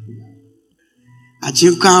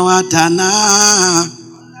ajinkwa wadana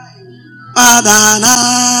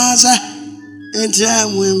se intia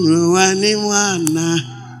munro wanimwana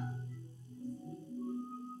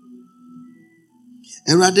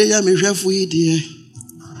Erade ya mehwefu idie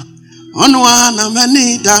onwa na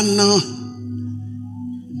mani dano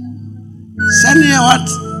send you what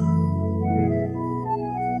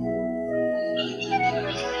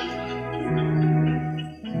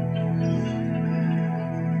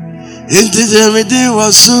into the meeting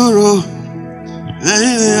was suru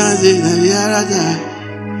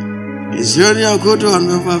is your good one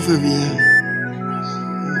of Fabia.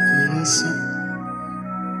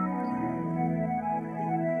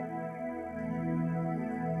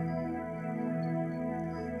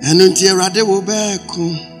 And until Rade will back,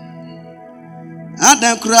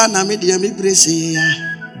 Adam Kran, I made me brace the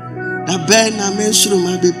Ben, I made sure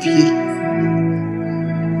my baby.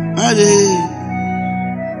 Ade,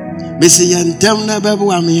 Missy and Temna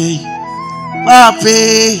Babuami,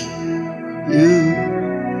 Papi, you.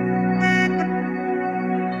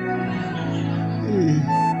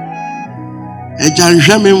 A John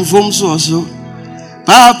Shamin from Soso,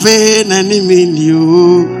 Papi, and him in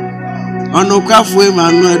you. Ono kafwe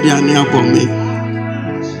manu diani akome.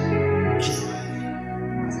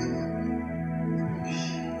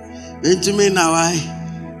 Bentumi na wai.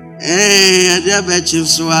 Adia bechi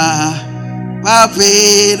swa.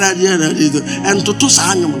 Papi na dia na dido. Entoto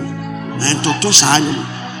sanyum. Entoto sanyum.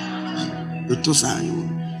 Entoto sanyum.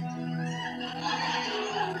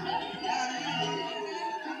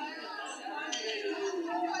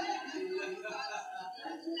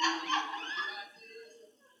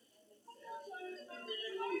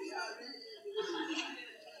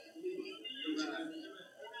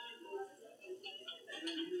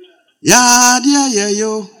 Yeah,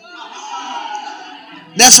 yo.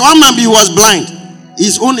 There's one man, he was blind.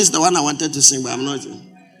 His own is the one I wanted to sing, but I'm not.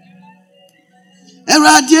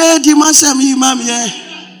 Eradiye di masami mam ye.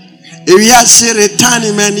 Eria sire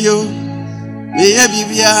tani men yo. Meye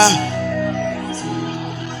bibia.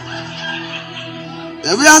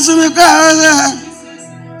 Eria sumi kwa.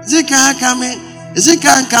 Zika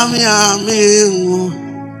kami ame.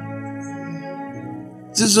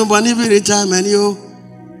 Zizumbani birita men yo.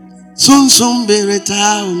 Sun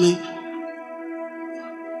birita me.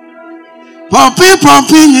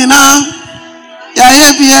 Poppy, nina. Ya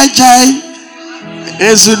yebi ejai.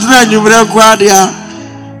 Esudra nyumre kwadia.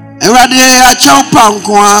 Eradiye ya chaupa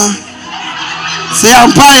nkwa. Se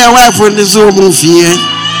ampa ya wife ndi zo mu fie.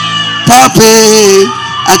 Papi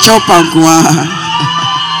a chaupa nkwa.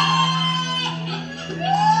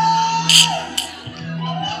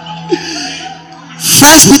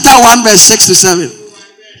 First Peter 1 verse 6 to 7.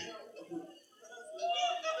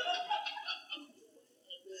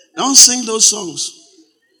 Don't sing those songs.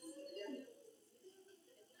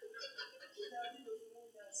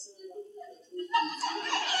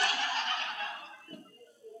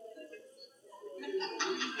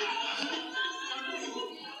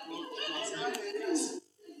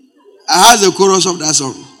 I have the chorus of that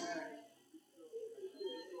song.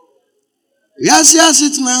 Yes, yes,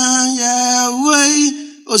 it's man, yeah, way,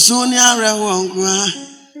 Osonia Rewongwa.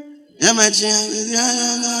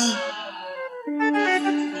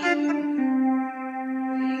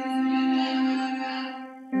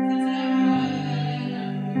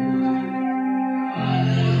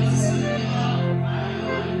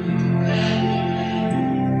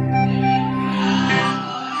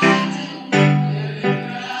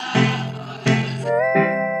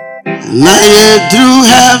 Now you through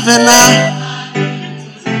heaven.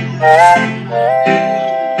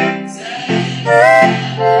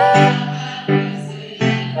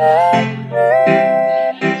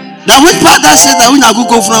 Now which part that says that we not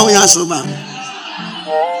go from we answer back?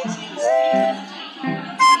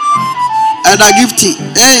 And I give tea.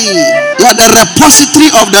 Hey, you are the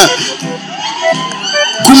repository of the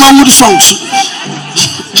Kumawood songs.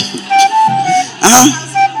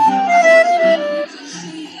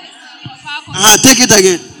 Take it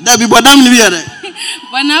again. That be but damn near there.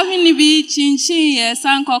 But now we be chinchi, yes,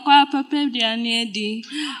 and cocoa pepper, dear needy.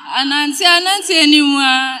 And Nancy anymore,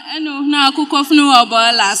 and no cook of no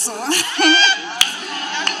about lasso.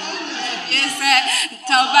 Yes, sir.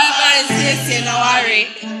 Tababa is yes, in a worry.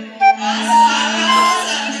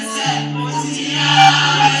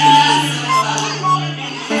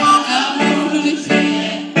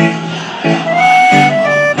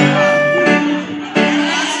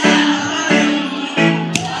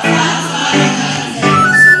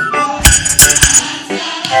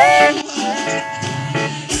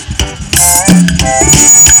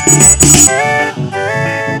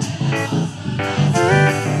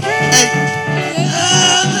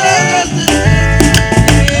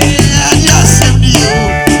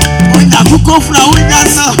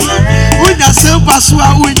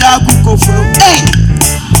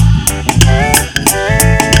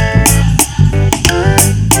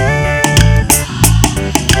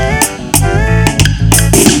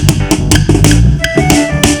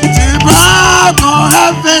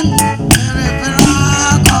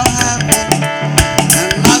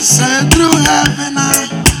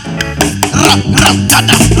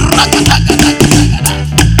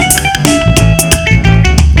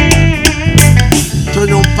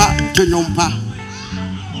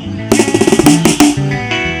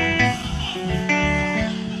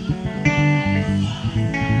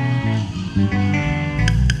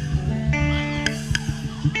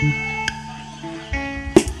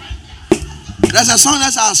 There's a song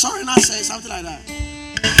that's our sorry not say something like that.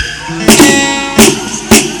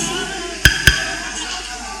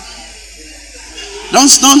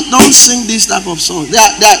 Don't sing this type of song.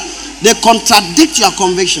 They contradict your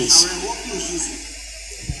convictions.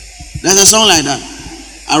 There's a song like that.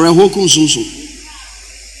 Arehokum sumsum.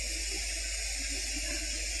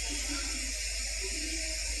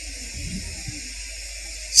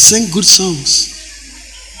 Sing good songs.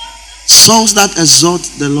 Songs that exalt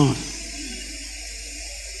the Lord.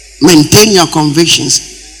 Maintain your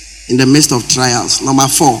convictions in the midst of trials. Number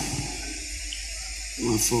 4.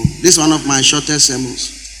 This is one of my shortest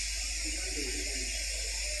sermons.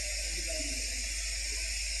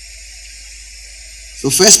 So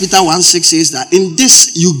 1 Peter 1:6 says that in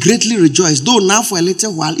this you greatly rejoice, though now for a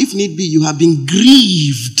little while, if need be, you have been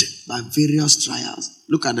grieved by various trials.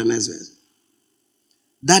 Look at the next verse.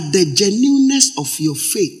 That the genuineness of your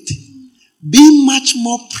faith be much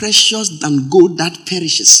more precious than gold that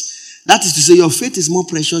perishes. That is to say, your faith is more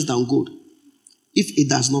precious than gold if it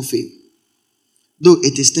does not fail. Though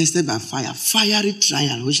it is tested by fire, fiery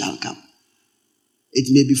trial which shall come. It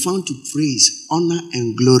may be found to praise, honor,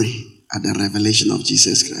 and glory at the revelation of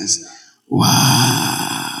Jesus Christ.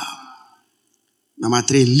 Wow. Number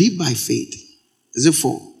 3, live by faith. Is it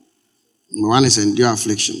 4? Number 1 is endure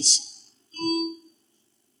afflictions.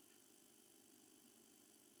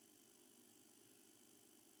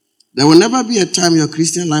 There will never be a time your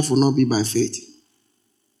Christian life will not be by faith.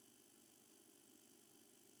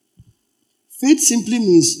 Faith simply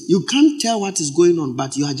means you can't tell what is going on,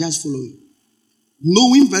 but you are just following.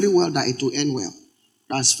 Knowing very well that it will end well.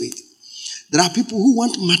 That's faith. There are people who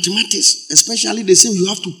want mathematics, especially they say you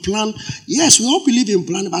have to plan. Yes, we all believe in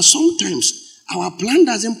planning, but sometimes our plan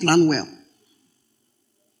doesn't plan well.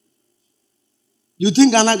 You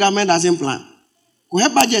think Ghana government doesn't plan? We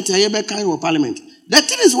have budget here, parliament. The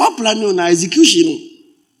thing is what planning now execution.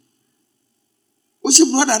 What's your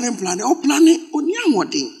brother in planning? Oh, planning only one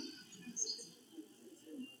thing.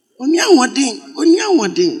 Onya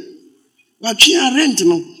wading. But you are rent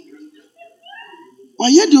no. Why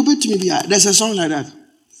you do bet to me? There's a song like that.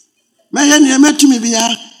 My hand you met to me be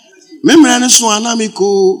a memory so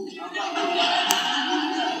anamiko.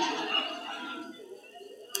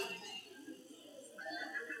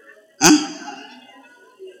 Huh?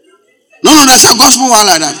 No, there's a gospel one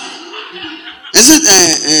like that. Is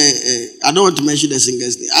it? I don't want to mention the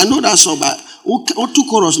singer's name. I know that song, but two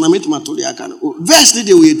chorus na meet matuli akana. Verse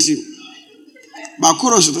they will trim, but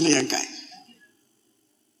chorus to the yankai.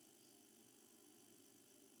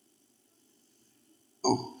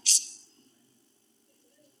 Oh,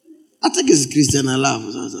 I think it's Christian I love.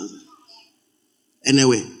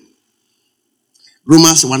 Anyway,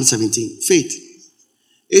 Romans 1:17, faith.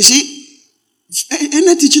 You see,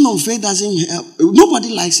 any teaching on faith doesn't help.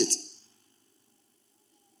 Nobody likes it.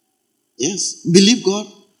 Yes, believe God.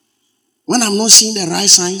 When I'm not seeing the right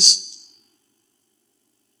signs,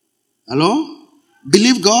 hello,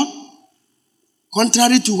 believe God.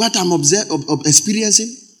 Contrary to what I'm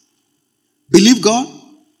experiencing, believe God.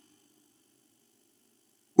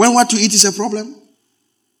 When what to eat is a problem,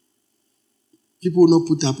 people will not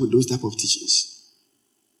put up with those type of teachings.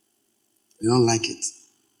 They don't like it.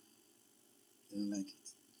 They don't like it.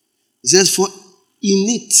 It says, for in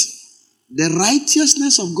it, the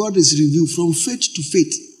righteousness of God is revealed from faith to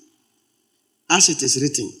faith. As it is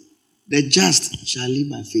written, the just shall live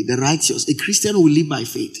by faith. The righteous, a Christian will live by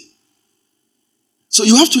faith. So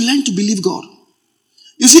you have to learn to believe God.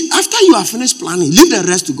 You see, after you have finished planning, leave the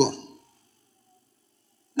rest to God.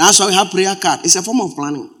 That's why we have prayer card. It's a form of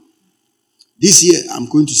planning. This year, I'm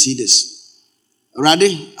going to see this.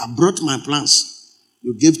 Already, I brought my plans.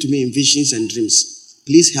 You gave to me in visions and dreams.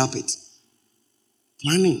 Please help it.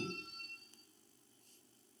 Planning.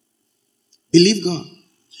 Believe God.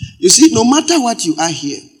 You see, no matter what you are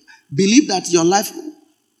here, believe that your life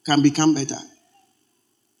can become better.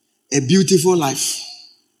 A beautiful life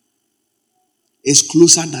is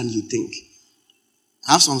closer than you think.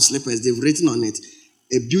 I have some slippers, they've written on it.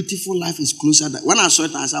 A beautiful life is closer than... When I saw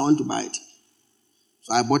it, I said, I want to buy it.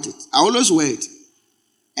 So I bought it. I always wear it.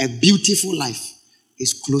 A beautiful life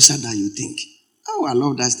is closer than you think. Oh, I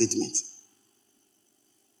love that statement.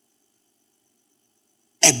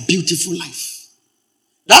 A beautiful life.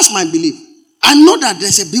 That's my belief. I know that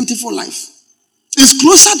there's a beautiful life. It's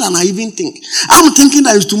closer than I even think. I'm thinking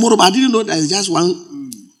that it's tomorrow, but I didn't know that it's just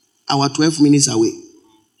 1 hour, 12 minutes away.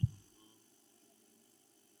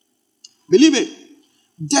 Believe it.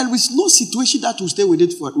 There is no situation that will stay with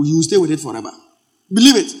it you will stay with it forever.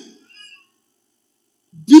 Believe it.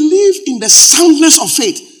 Believe in the soundness of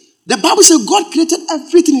faith. The Bible says God created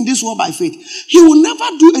everything in this world by faith. He will never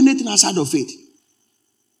do anything outside of faith.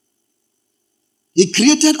 He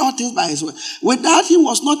created all things by his word. Without him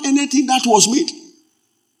was not anything that was made.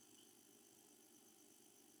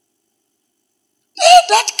 They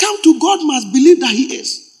that come to God must believe that he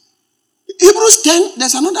is. Hebrews 10,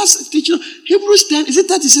 there's another teaching. Hebrews 10, is it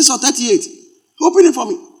 36 or 38? Open it for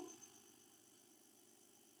me.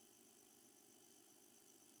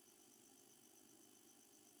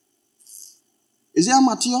 Is it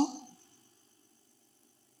Matthew?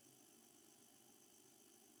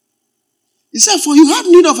 He said, for you have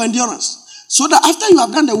need of endurance, so that after you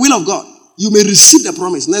have done the will of God, you may receive the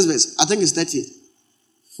promise. Next verse, I think it's 38.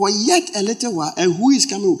 For yet a little while, and who is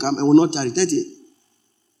coming will come and will not tarry. 38.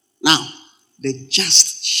 Now, the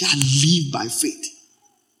just shall live by faith.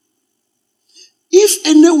 If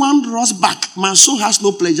anyone draws back, my soul has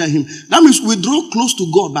no pleasure in him. That means we draw close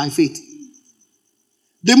to God by faith.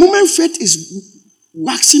 The moment faith is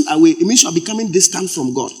waxing away, it means you are becoming distant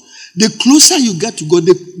from God. The closer you get to God,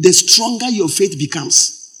 the stronger your faith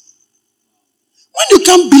becomes. When you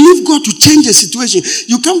can't believe God to change a situation,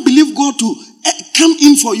 you can't believe God to come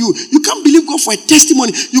in for you, you can't believe God for a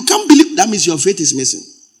testimony, you can't believe, that means your faith is missing.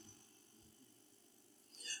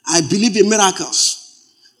 I believe in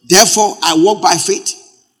miracles. Therefore, I walk by faith.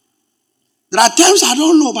 There are times I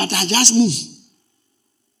don't know, but I just move.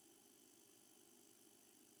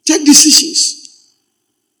 Take decisions.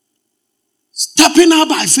 Stepping out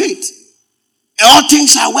by faith. All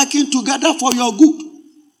things are working together for your good.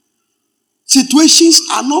 Situations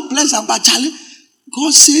are not pleasant, but Charlie,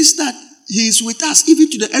 God says that he is with us even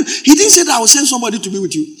to the end. He didn't say that I will send somebody to be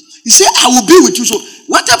with you. He said, I will be with you. So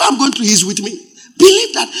whatever I'm going through, he is with me.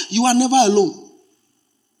 Believe that you are never alone.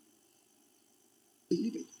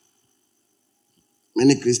 Believe it.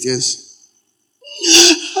 Many Christians,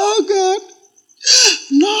 oh God,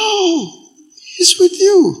 no, he's with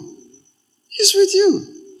you. He's with you.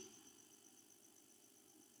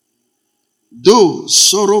 Though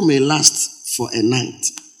sorrow may last for a night,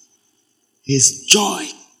 his joy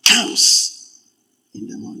comes in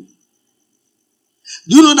the morning.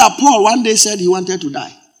 Do you know that Paul one day said he wanted to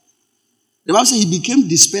die? The Bible says he became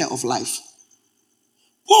despair of life.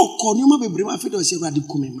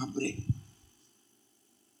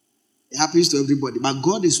 It happens to everybody, but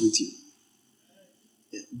God is with you.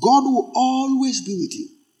 God will always be with you.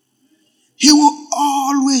 He will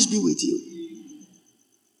always be with you.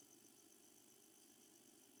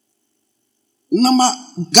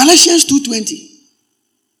 Galatians 2:20.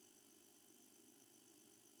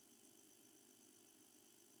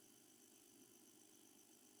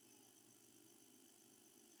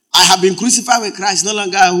 I have been crucified with Christ. No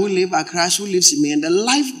longer I who live, but Christ who lives in me. And the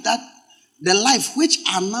life which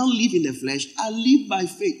I now live in the flesh, I live by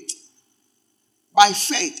faith. By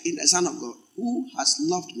faith in the Son of God, who has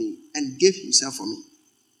loved me and gave himself for me.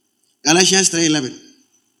 Galatians 3:11.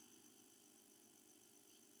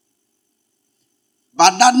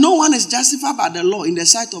 But that no one is justified by the law in the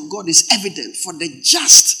sight of God is evident, for the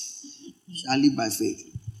just shall live by faith.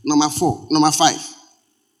 Number 5.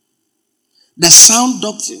 The sound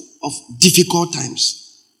doctrine of difficult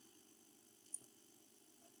times.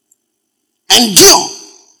 Endure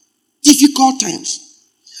difficult times.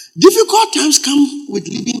 Difficult times come with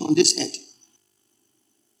living on this earth.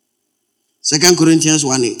 2 Corinthians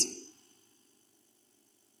 1:8.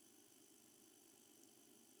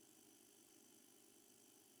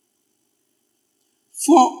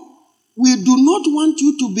 For we do not want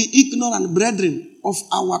you to be ignorant, brethren, of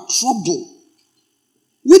our trouble,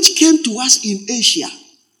 which came to us in Asia,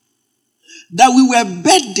 that we were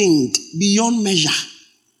burdened beyond measure.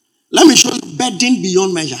 Let me show you burdened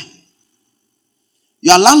beyond measure.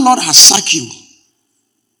 Your landlord has sacked you.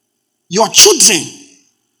 Your children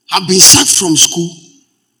have been sacked from school.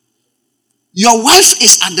 Your wife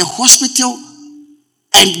is at the hospital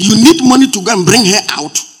and you need money to go and bring her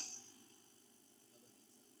out.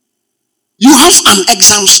 You have an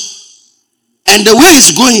exams and the way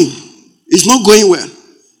it's going is not going well.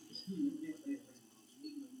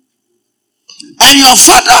 And your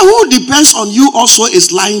father who depends on you also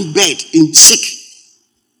is lying bed in sick.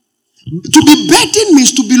 To be burdened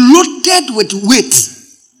means to be loaded with weight.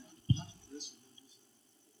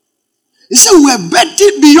 You say we're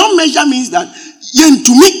burdened beyond measure means that yen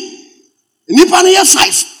to me. Nipa na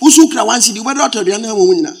 5. Usukra 1 cedi.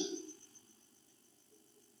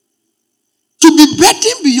 To be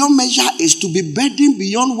burdened beyond measure is to be burdened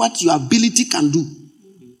beyond what your ability can do.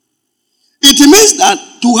 It means that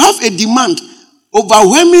to have a demand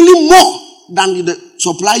overwhelmingly more than the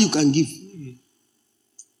supply you can give.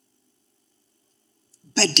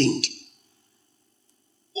 Burdened.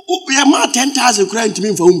 We are 10,000 crying to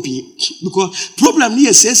me for because problem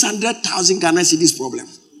here 600,000 Ghana cedis problem.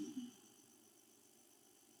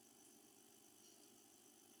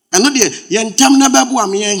 And not the yentam never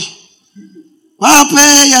buam yen.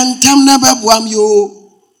 Papa yentam never buam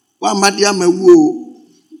yo. Wa madia mewo.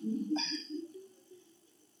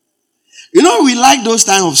 You know, we like those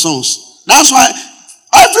kind of songs. That's why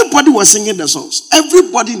everybody was singing the songs.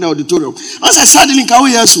 Everybody in the auditorium. As I started in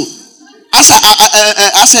Kawayasu, as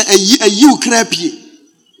a you crappy.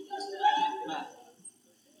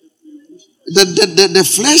 The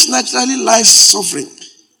flesh naturally likes suffering.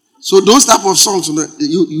 So those type of songs,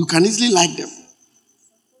 you can easily like them.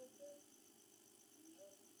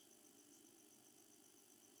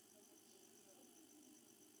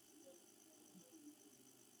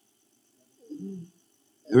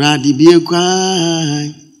 Radibie kwa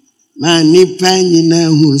mani penyi na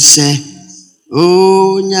hunse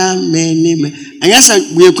o nyame ni me anya say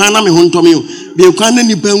bie kwa na me honto me o bie kwa na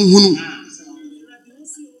nipa nhunu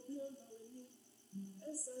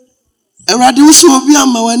Erade uso obi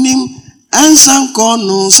amawanim ansan ko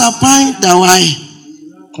no sapan dawai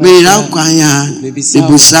me ra kwan ya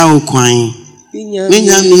ebusa okwan me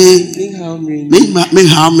nyame me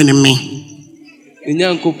how many me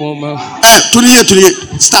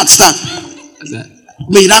Start.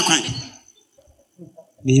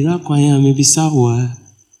 Mira kwanya maybe sawa.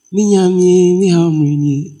 Me how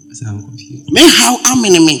many? I'm confused. Me how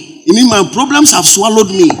many me? You mean my problems have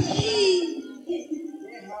swallowed me?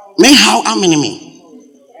 Me how many me?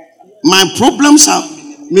 My problems have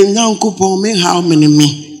me how many me?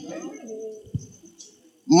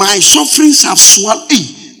 My sufferings have swallowed.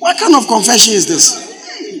 Hey, what kind of confession is this?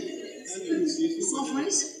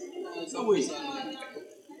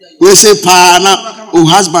 We say pa o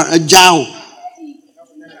husband a jaw.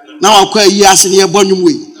 Now I call years in your bonum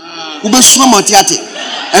way. Ube swam at yate.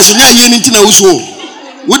 As you are yen into the so.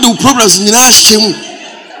 What do problems in your shame?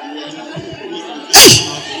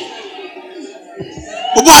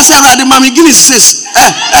 Obo say rade mami give me sis.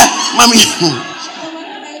 Mami.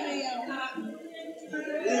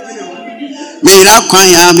 Mira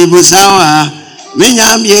kwanya mibusawa.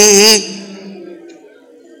 Minyamye.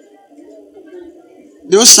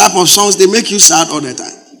 Those type of songs, they make you sad all the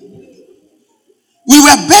time. We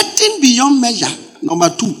were betting beyond measure. Number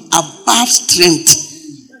 2, above strength.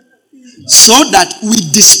 So that we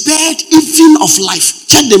despaired even of life.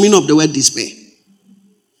 Check the meaning of the word despair.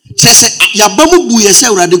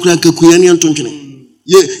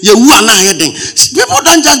 People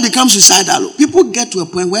don't just become suicidal. People get to a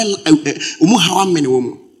point where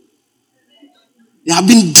they have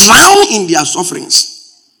been drowned in their sufferings.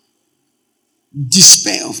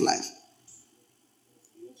 Despair of life.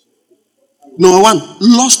 Number 1,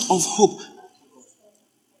 loss of hope.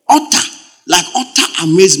 Utter, like utter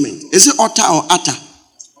amazement. Is it utter or utter?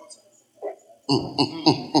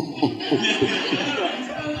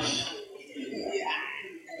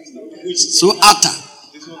 So utter.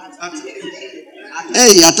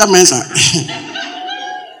 Hey, utter mensa.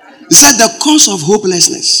 He said the cause of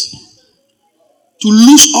hopelessness. To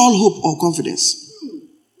lose all hope or confidence.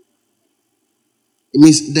 It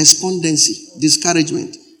means despondency,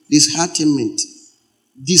 discouragement, disheartenment,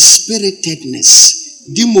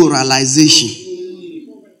 dispiritedness, demoralization.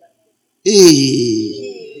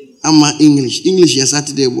 Hey, I'm English. English is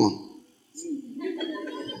Saturday one.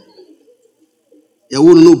 You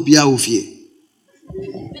won't know Bia of here.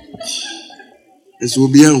 This will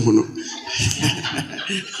be so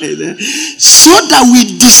that we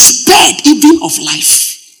despaired even of life.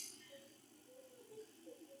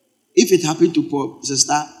 If it happened to Paul,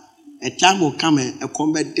 sister, a time will come and a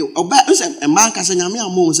combat. A man can say, I'm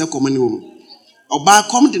a common woman. Or by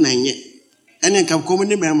comedy, and then come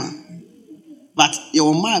comedy member. But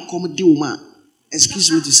your man comedy woman,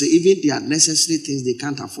 excuse me to say, even the unnecessary things they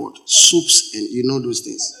can't afford, soups and you know those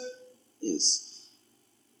things. Yes.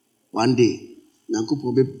 One day, Nanko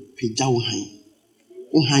Pobe Pija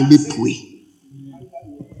Ohain be pui.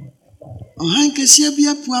 Ohain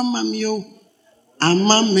Casabia Pua Mamio.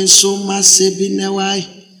 Ama meso masebi newai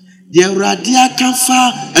de radia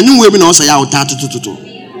kafa enu we bi na osa ya ota tututu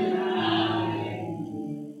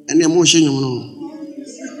ene mo hye nyum no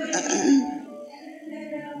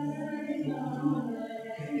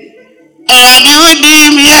anu di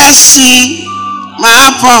miasi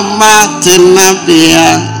ma poma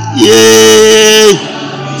tenabia ye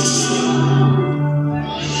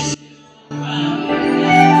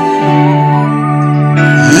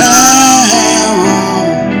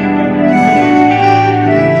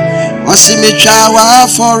Osimichawa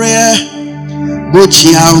for ye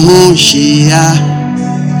Buchi ahu shia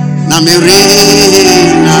na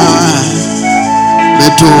merina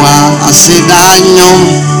Betua asidanyo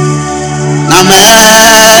na me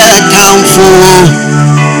kamfu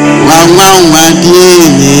wa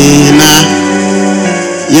wadina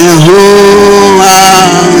Yehowa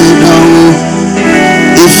wedo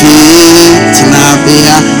ifit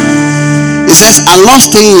nabia. It says, I love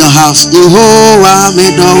staying in your house. Yehovah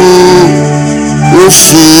medo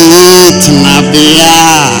ufit nabia.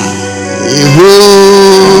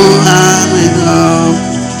 Yehovah medo.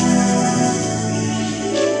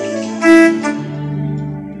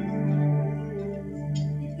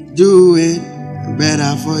 Do it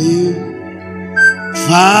better for you.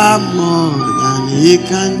 Far more than you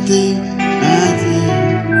can think.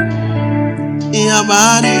 In your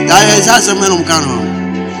body, I just a man of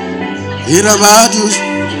Hear about you.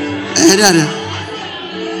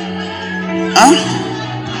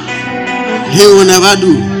 He will never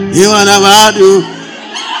do. He will never do.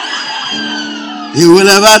 He will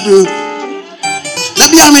never do.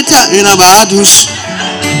 Let me have it in about you.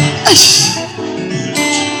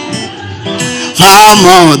 Far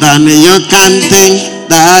more than you can think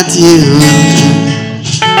that you.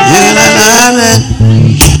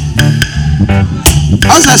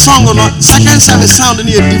 How's that song or not? Second service sound in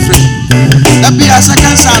here different. That be a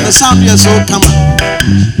second sound, the sound here so come on.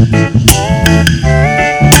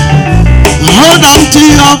 Hold on to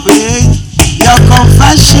your faith, your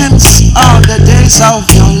confessions of the days of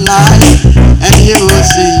your life, and you will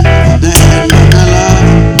see the hand of the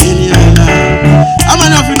Lord in your life. How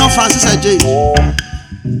many of you know Francis and Jay?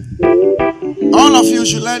 All of you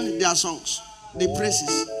should learn their songs, the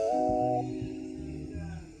praises.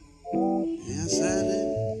 Yes, I did.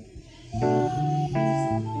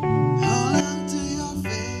 Hold on to your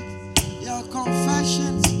faith, your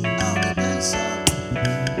confessions of the days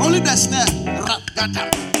of. Only the snare.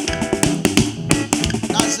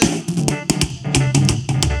 That's it.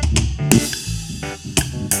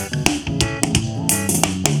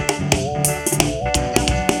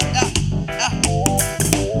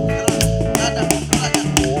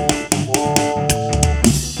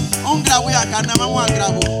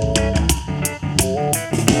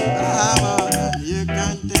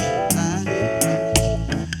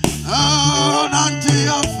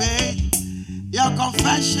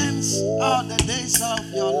 days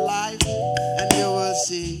of your life, and you will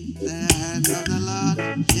see the hand of the Lord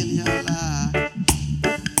in your life.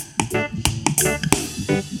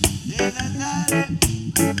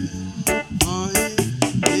 For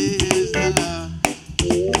he is the Lord.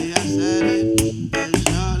 He has said it, and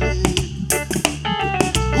surely.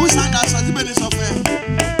 Who sang that song? The Benny Sophia.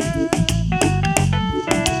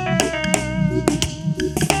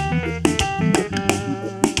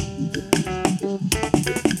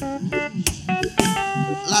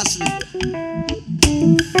 Lastly,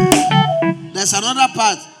 there's another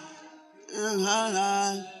part.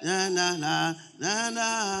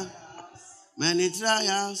 Many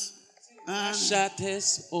trials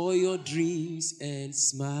shatters all your dreams and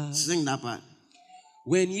smiles. Sing that part.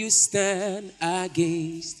 When you stand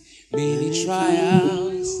against many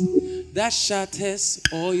trials, that shatters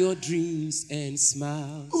all your dreams and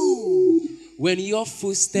smiles. Ooh. When your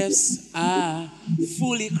footsteps are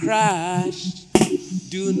fully crushed,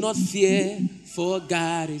 do not fear, for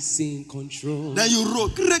God is in control. Then you roll.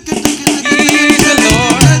 He is the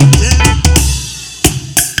Lord.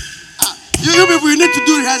 You people, you need to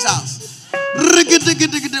do rehearsals.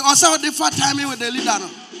 Or some of the fat timing with the leader.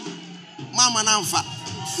 Mama Namfa.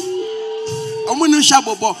 Omunu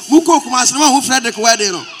Shabobo. Muko Kumasama who Frederick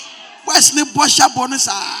Wedding. Where's the Bosha bonus?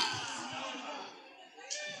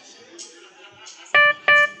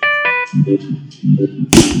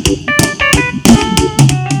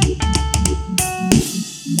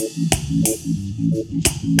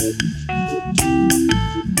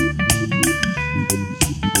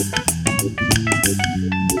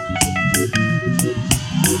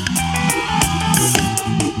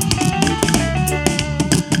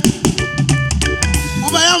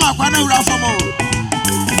 Ubayama kwa na urafomo.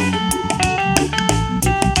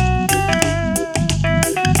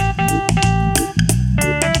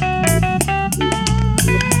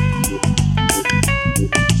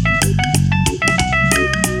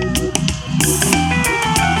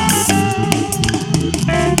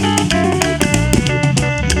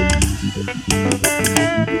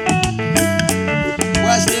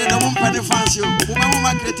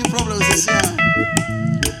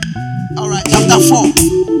 Alright, chapter 4.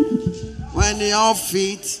 When your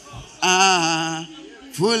feet are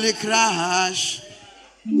fully crushed,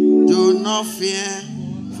 do not fear,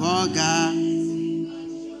 for God.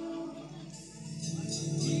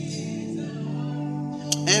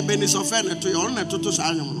 Eben is offended to your own to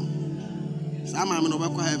Salmon. Some I'm not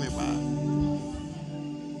going to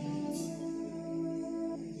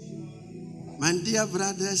my dear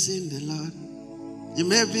brothers in the Lord, you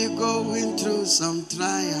may be going through some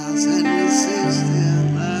trials and you seem still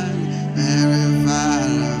very far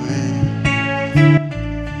away.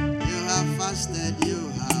 You have fasted, you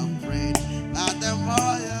have prayed, but the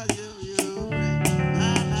more you pray,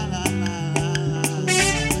 la la la la la la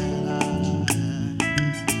la.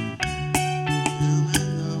 You may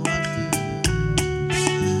know what to do.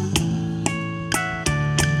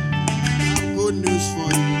 I have good news for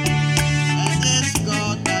you. This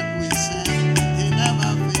God that we serve, He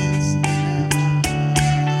never fails.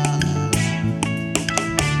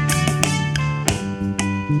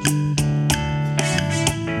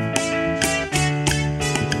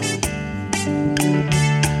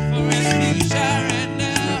 For a future and a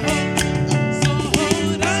hope, so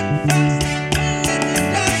hold on fast. Don't let the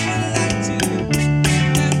devil lie to you.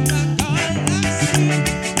 Remember God loves you,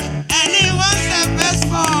 And He wants the best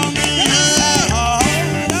for me.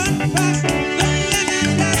 hold on fast. Don't let the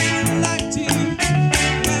devil lie to you.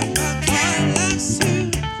 Remember God loves you,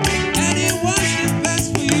 and He wants the best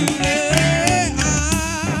for you.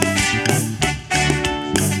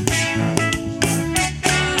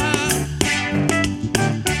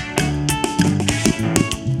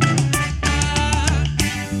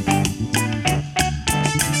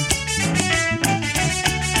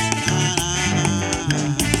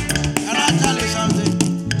 Can I tell you something?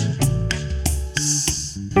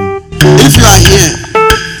 If you are here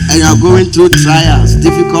and you are going through trials,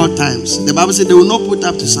 difficult times, the Bible said they will not put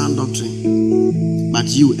up to sound doctrine, but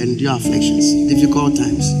you endure afflictions, difficult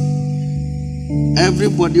times.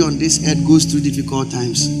 Everybody on this earth goes through difficult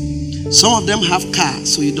times. Some of them have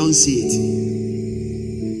cars, so you don't see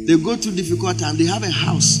it. They go through difficult times. They have a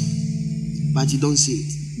house, but you don't see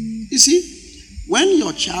it. You see, when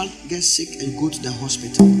your child gets sick and you go to the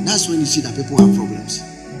hospital, that's when you see that people have problems.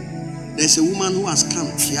 There's a woman who has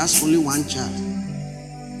come. She has only one child.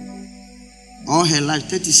 All her life,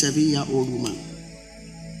 37-year-old woman.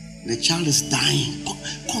 The child is dying.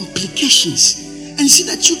 Complications. And you see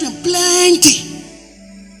the children plenty.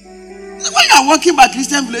 When you are walking by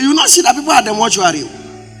Christian place, you will not see that people at the mortuary.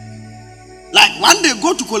 Like one day,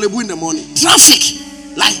 go to Kolebu in the morning. Traffic.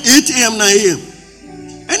 Like 8 a.m., 9 a.m.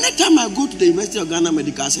 Anytime I go to the University of Ghana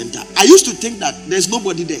Medical Center, I used to think that there's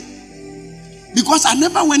nobody there. Because I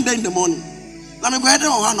never went there in the morning. Let me go ahead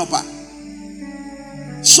and run up.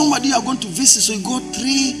 Somebody you are going to visit, so you go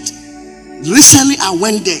 3. Recently, I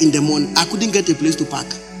went there in the morning. I couldn't get a place to park.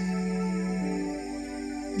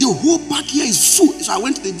 The whole park here is full. So I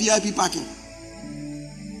went to the VIP parking.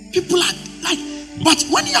 People are like, but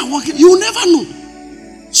when you are walking, you will never know.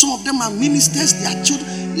 Some of them are ministers, they are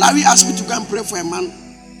children. Larry asked me to go and pray for a man.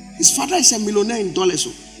 His father is a millionaire in dollars.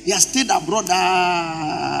 So he has stayed abroad.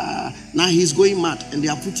 Now he's going mad. And they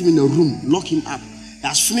have put him in a room, lock him up. He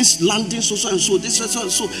has finished landing so and so, this so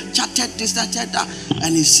and so, chatted this, that,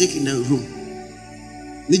 and he's sick in the room.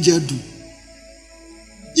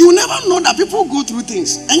 You will never know that people go through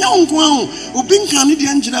things. And you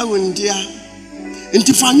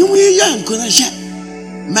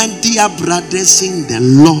my dear brothers in the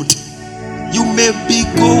Lord, you may be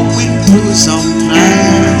going through some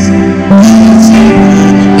trials.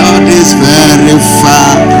 Lord is very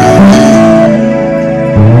far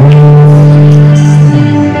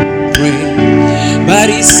Pray, but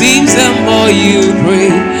it seems the more you pray,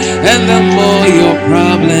 and the more your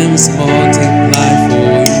problems multiply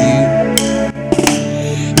for you,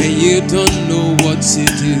 and you don't know what to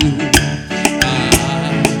do.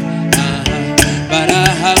 But I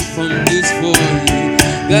have some news for you,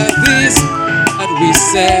 that this that we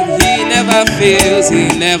serve, he never fails, he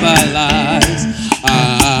never lies.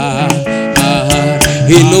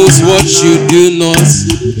 He knows what you do not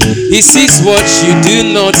see, he sees what you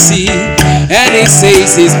do not see, and he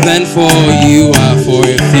says his plan for you are for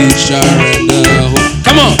a future and a hope.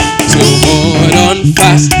 Come on, so hold on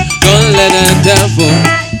fast, don't let the devil.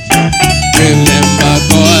 Remember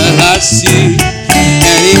God loves you,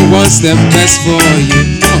 and he wants the best for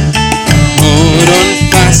you. Hold on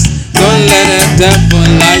fast, don't let the devil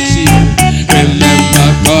lie to you.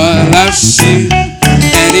 Remember God loves you,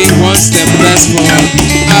 and he wants the best for you.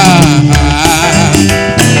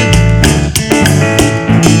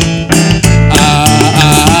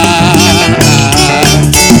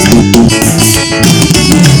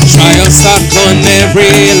 Trials stuck on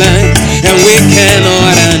every line, and we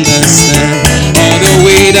cannot understand all the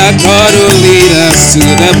way that God will lead us to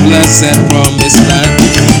the blessed promised land.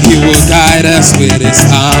 He will guide us with his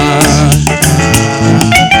hand,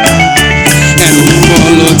 and we'll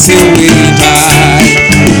follow till we die.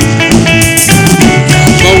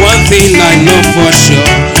 But one thing I know for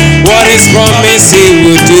sure, what is promised he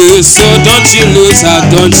will do. So don't you lose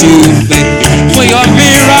heart, don't you faint, for your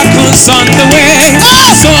miracles on the way.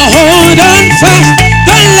 So hold on fast,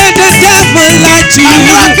 don't let the devil lie to you.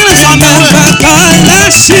 Remember God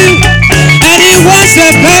loves you, and he wants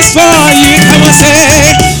the best for you. Come on, say,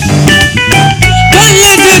 don't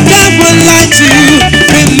let the devil lie to you.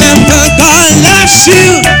 Remember God loves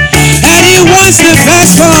you, and he wants the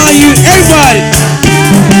best for you. Everybody.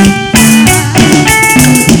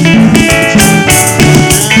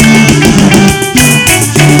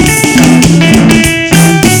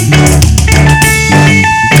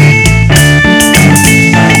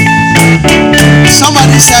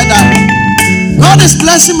 Somebody said that God is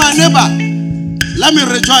blessing my neighbor. Let me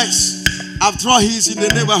rejoice. After all, he is in the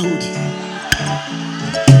neighborhood.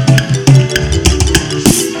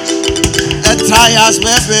 The trials,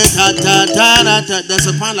 baby. There's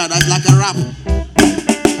a pan like that, like a rap.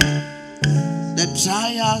 The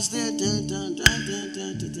trials,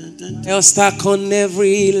 They're stuck on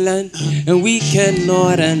every land, and we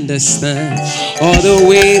cannot understand all the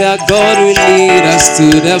way that God will lead us to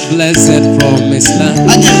the blessed promised land.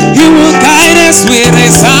 He will guide us with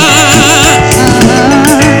his hand,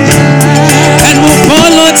 and we'll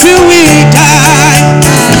follow till we die.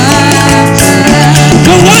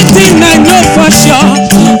 But one thing I know for sure,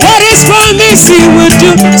 what is promised he will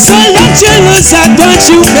do. So don't you lose heart, don't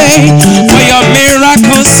you faint, for your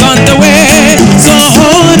miracles on the way. So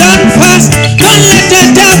hold on fast, don't let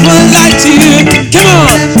the devil lie to you. Come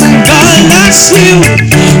on, God loves you,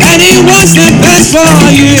 and he wants the best for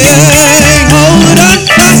you. Hold on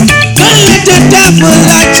fast, don't let the devil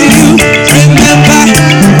lie to you. Remember,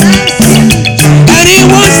 and he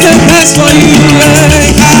wants the best for you.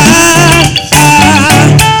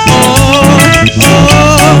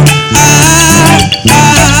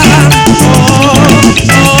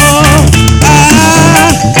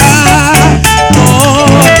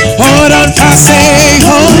 Hold on fast, say,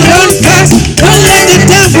 hold on fast, don't let the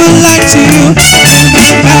devil lie to you.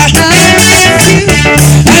 Remember,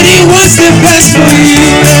 and he wants the best for you.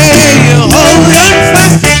 Hold on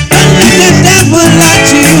fast, don't let the devil lie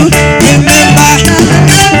to you. Remember,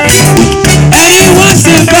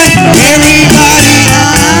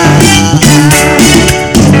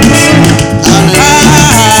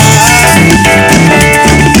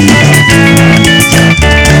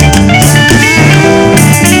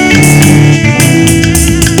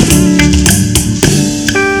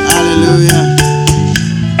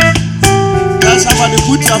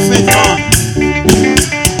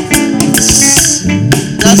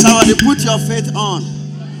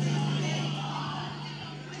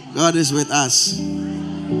 God is with us.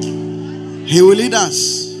 He will lead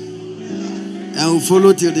us and will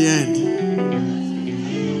follow till the end.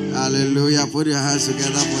 Hallelujah. Put your hands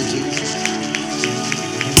together for Jesus.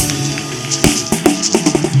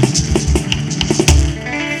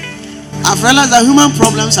 I've realized that human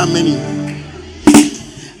problems are many.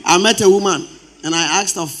 I met a woman and I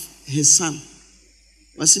asked of his son.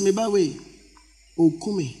 What's in my way? Oh,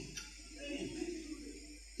 Kumi.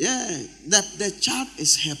 Yeah, that the child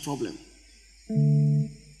is her problem.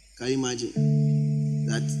 Can you imagine?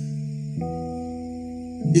 That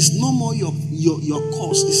it's no more your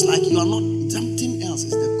cause. It's like you are not, something else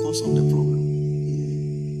is the cause of the problem.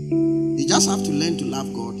 You just have to learn to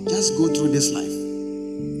love God. Just go through this life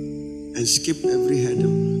and skip every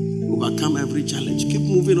hurdle, overcome every challenge. Keep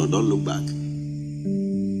moving or don't look back.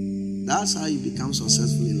 That's how you become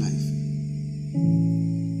successful in life.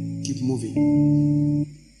 Keep moving.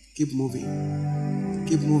 Keep moving.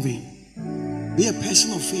 Keep moving. Be a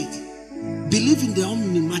person of faith. Believe in the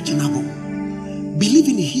unimaginable. Believe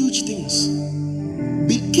in huge things.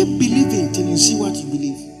 Keep believing till you see what you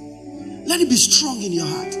believe. Let it be strong in your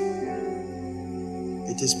heart.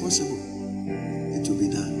 It is possible. It will be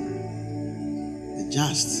done. The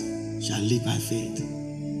just shall live by faith.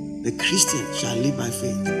 The Christian shall live by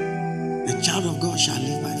faith. The child of God shall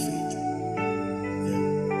live by faith.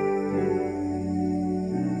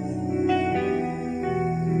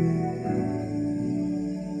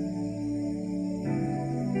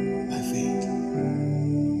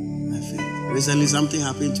 Recently, something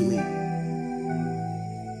happened to me,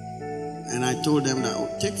 and I told them that, oh,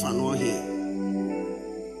 take Fanua here,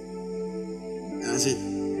 and I said,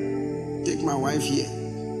 take my wife here.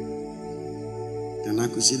 Then I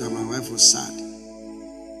could see that my wife was sad,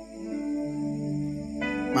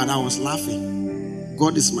 but I was laughing.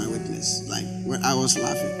 God is my witness. Like when I was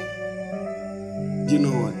laughing, do you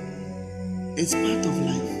know what? It's part of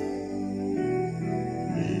life.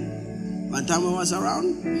 By the time I was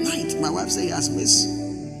around night, my wife said, yes, Miss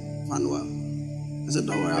Fanuel. I said,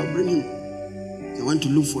 don't worry, I'll bring him. I went to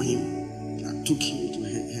look for him. I took him to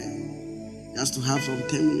her just to have some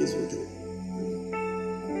 10 minutes with him.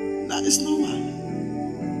 That is normal.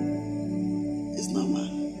 It's normal.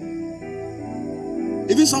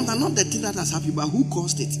 Even sometimes not the thing that has happened, but who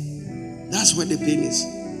caused it? That's where the pain is.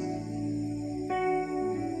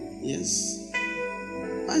 Yes.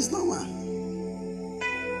 But it's normal.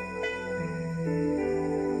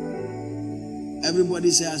 Everybody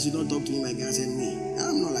says, you don't talk to me like I said me.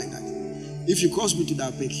 I'm not like that. If you cause me to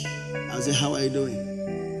that pick, I'll say, how are you doing?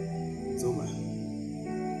 It's over.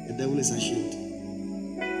 The devil is ashamed.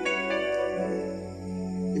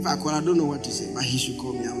 If I call, I don't know what to say, but he should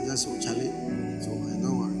call me. I will just say, Charlie, it's over.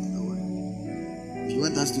 Don't worry, don't worry. If you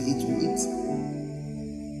want us to eat, we eat.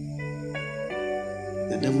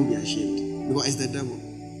 The devil will be ashamed. Because it's the devil.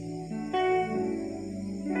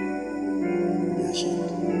 Be ashamed.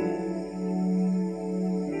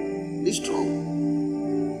 Be strong.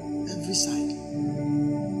 Every side.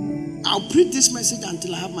 I'll preach this message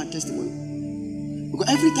until I have my testimony. Because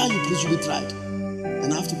every time you preach, you'll be tried.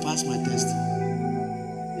 And I have to pass my test.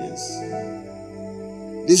 Yes.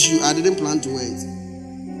 This shoe, I didn't plan to wear it.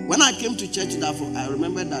 When I came to church, therefore, I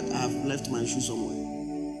remember that I have left my shoe somewhere.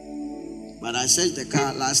 But I searched the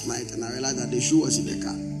car last night and I realized that the shoe was in the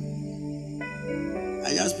car.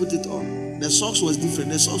 I just put it on. The socks was different.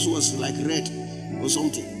 The socks was like red or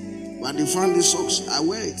something. But they found the socks. I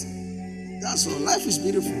wear it. That's all. Life is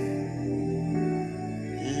beautiful.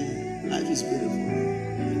 Yeah, life is beautiful.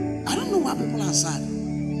 I don't know why people are sad.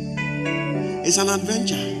 It's an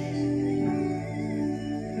adventure.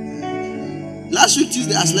 Last week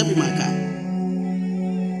Tuesday, I slept in my car.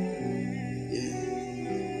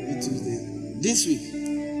 Yeah, Tuesday. This week,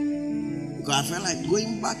 because I felt like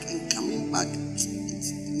going back and coming back.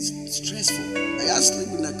 It's stressful. I just sleep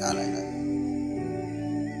in the car like that.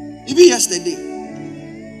 Even yesterday.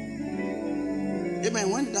 Amen.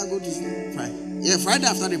 When did I go to Friday? Yeah, Friday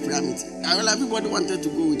after the prayer meeting. Everybody wanted to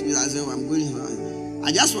go with me. I said, oh, I'm going.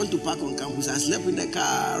 I just want to park on campus. I slept in the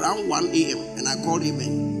car around 1 a.m. and I called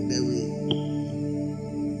Amen. Then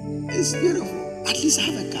it's beautiful. At least I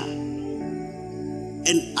have a car.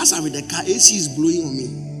 And as I'm in the car, AC is blowing on me.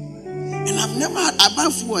 And I buy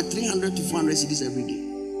fuel 300 to 400 cedis every day.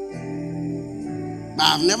 But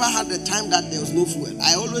I've never had the time that there was no fuel.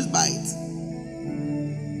 I always buy it.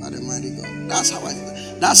 By the mighty God. That's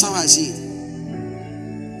how I see it.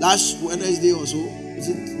 Last Wednesday or so, is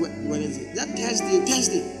it Wednesday? That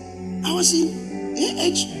Thursday, I was in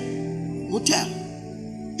AH Hotel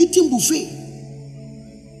eating buffet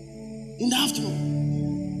in the afternoon.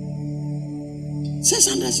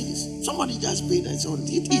 600 cedis. Somebody just paid and said,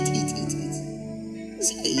 eat. He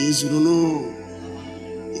said, yes, you don't know.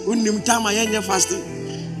 When time I end fasting,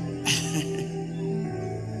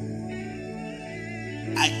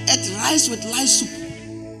 I ate rice with rice soup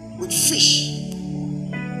with fish.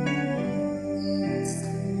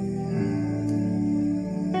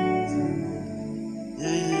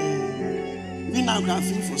 We now got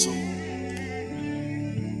food for some.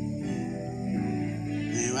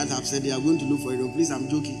 What I've said, they are going to look for it. Please, I'm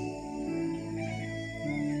joking.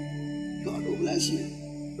 God will bless you.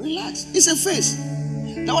 Relax. It's a phase.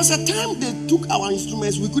 There was a time they took our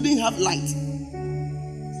instruments. We couldn't have light.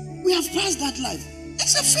 We have passed that life.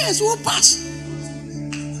 It's a phase. We'll pass.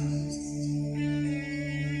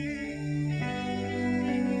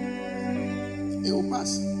 It will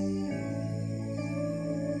pass.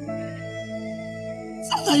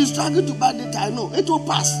 Sometimes you struggle to buy data. I know. It will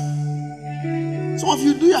pass. Some of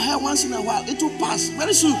you do your hair once in a while. It will pass.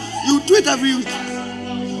 Very soon. You do it every week.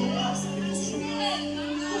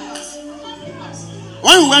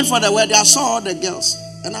 When we went for the wedding, I saw all the girls.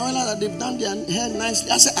 And I realized that they've done their hair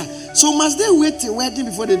nicely. I said, so must they wait till wedding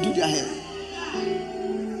before they do their hair?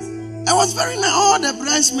 It was very nice. All the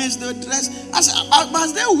bridesmaids, they dress. I said,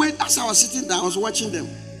 must they wait? As I was sitting there, I was watching them.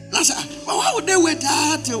 And I said, but why would they wait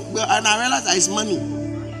till? And I realized that it's money.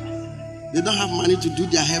 They don't have money to do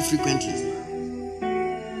their hair frequently.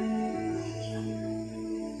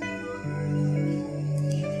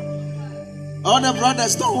 All the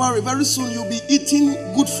brothers, don't worry. Very soon you'll be eating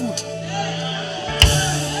good food.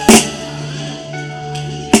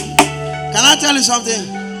 Can I tell you something?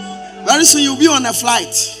 Very soon you'll be on a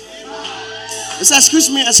flight. He said, excuse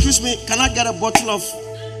me, can I get a bottle of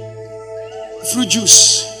fruit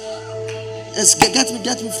juice? Yes, get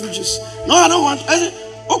me fruit juice. No, I don't want.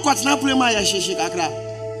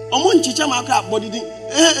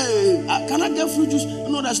 Can I get fruit juice?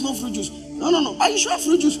 No, there's no fruit juice. No. Are you sure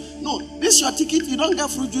fruit juice? No, this is your ticket. You don't get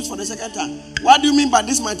fruit juice for the second time. What do you mean by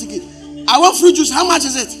this my ticket? I want fruit juice. How much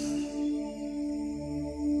is it?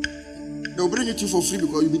 They'll bring it to you for free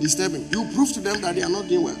because you'll be disturbing. You prove to them that they are not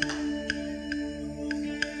doing well.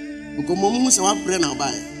 Because Momu say what pray now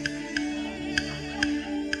buy.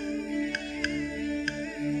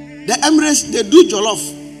 The Emirates, they do jollof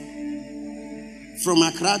from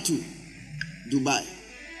Accra to Dubai.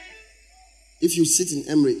 If you sit in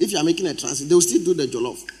Emirates, if you are making a transit, they will still do the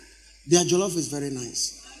jollof. Their jollof is very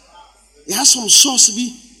nice. It has some sauce.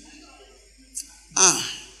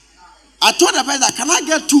 I told the person, can I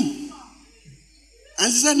get 2?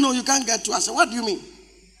 And she said, no, you can't get 2. I said, what do you mean?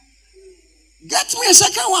 Get me a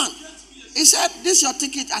second one. He said, this is your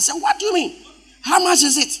ticket. I said, what do you mean? How much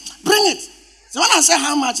is it? Bring it. So when I said,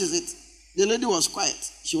 how much is it? The lady was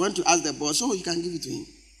quiet. She went to ask the boss, so you can give it to him.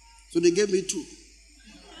 So they gave me 2.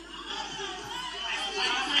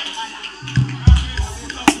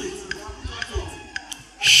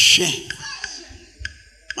 Share.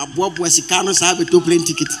 My boy was a canoe, so I have a 2-plane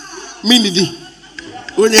ticket. Minidi.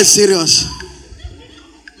 When you're serious.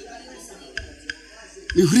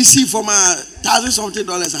 You receive from $1,000-something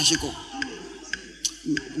I should go.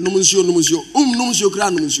 No monsieur. No monsieur,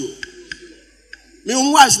 grand monsieur. Me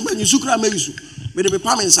wife, when you sukra me yusu. Me the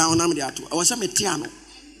payment sound on the atu. I was a metiano.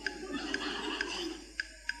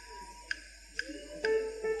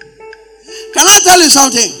 Can I tell you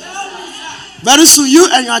something? Very soon, you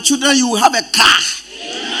and your children, you will have a car.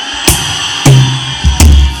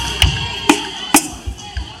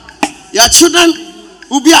 Your children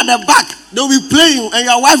will be at the back. They will be playing, and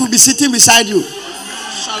your wife will be sitting beside you.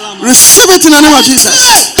 Shalom. Receive it in the name of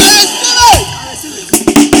Jesus.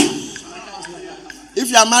 If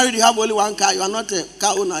you are married, you have only one car. You are not a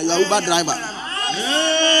car owner. You are Uber driver.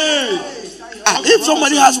 If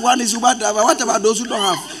somebody has one, is Uber driver. What about those who don't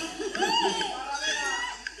have?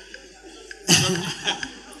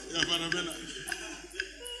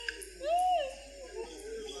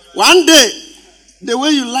 One day, the way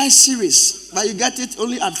you lie serious, but you get it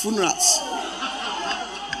only at funerals.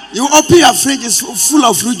 You open your fridge, it's full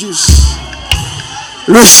of fruit juice.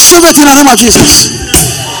 Receive it in the name of Jesus.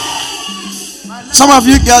 Some of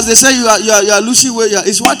you girls, they say you are losing weight.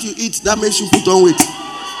 It's what you eat that makes you put on weight.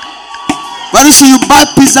 But if you buy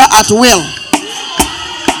pizza at will.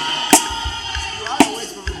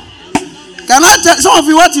 Can I tell some of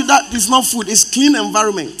you what that is not food, it's clean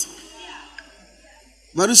environment.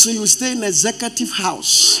 Very soon you stay in executive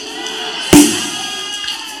house.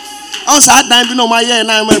 Also, I didn't know my year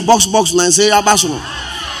and I'm a box and say Abasono.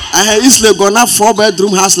 I had easily gone up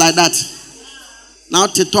 4-bedroom house like that. Now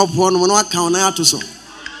to top one, I count out to so.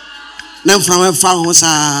 Then from a farm,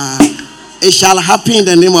 it shall happen in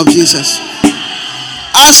the name of Jesus.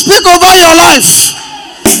 I speak over your life.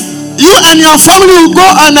 You and your family will go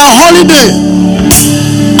on a holiday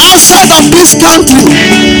outside of this country.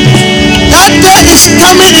 That day is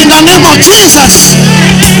coming in the name of Jesus.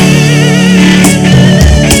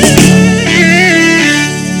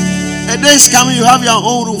 A day is coming, you have your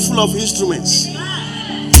own room full of instruments.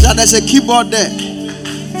 See that there's a keyboard there.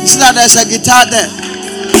 You see that there's a guitar there.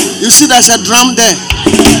 You see there's a drum there.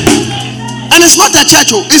 And it's not a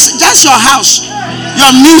church, it's just your house,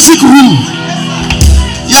 your music room,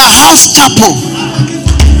 your house chapel.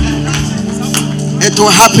 It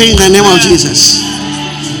will happen in the name of Jesus.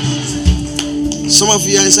 Some of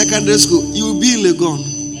you are in secondary school, you will be in Legon.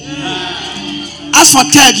 As for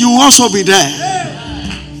tech, you will also be there.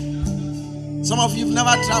 Some of you have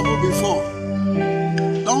never traveled before.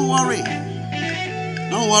 Don't worry.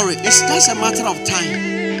 Don't worry. It's just a matter of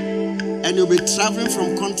time. And you'll be traveling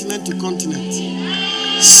from continent to continent,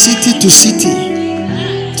 city to city,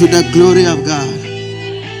 to the glory of God.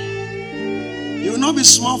 You will not be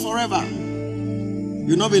small forever. You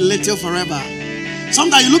will not be little forever.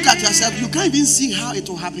 Sometimes you look at yourself, you can't even see how it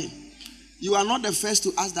will happen. You are not the first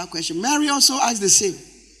to ask that question. Mary also asked the same.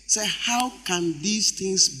 Say, how can these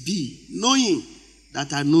things be, knowing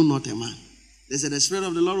that I know not a man? They said, the Spirit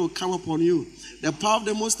of the Lord will come upon you. The power of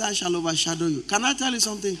the Most High shall overshadow you. Can I tell you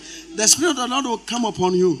something? The Spirit of the Lord will come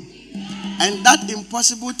upon you. And that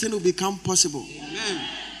impossible thing will become possible. Amen.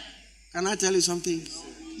 Can I tell you something?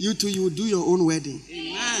 You too, you will do your own wedding.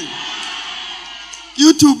 Amen.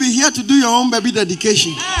 You too will be here to do your own baby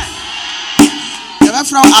dedication. You're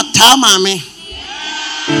from Ata Mami.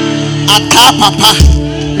 Ata Papa.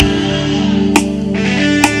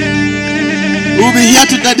 We'll be here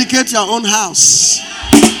to dedicate your own house.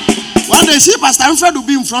 One day, see Pastor Winfred will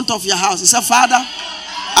be in front of your house. He said, Father,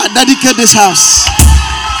 I dedicate this house.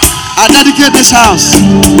 I dedicate this house.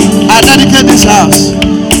 I dedicate this house.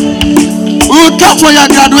 We will come for your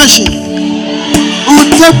graduation. We will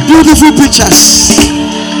take beautiful pictures.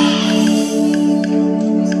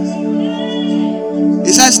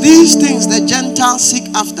 He says, these things the Gentiles seek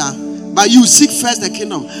after, but you seek first the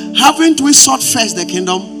kingdom. Haven't we sought first the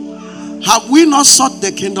kingdom? Have we not sought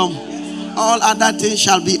the kingdom? All other things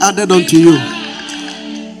shall be added unto you.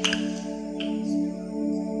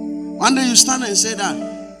 One day you stand and say that,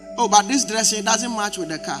 oh, but this dressing doesn't match with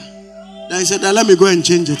the car. Then he said, let me go and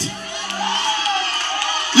change it.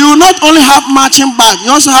 You will not only have matching bags,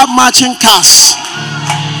 you also have matching cars.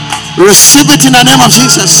 Receive it in the name of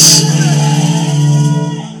Jesus.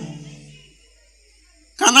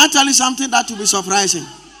 Can I tell you something that will be surprising?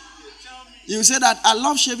 You say that I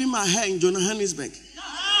love shaving my hair in Johannesburg.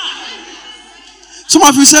 Some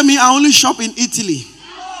of you say me, I only shop in Italy.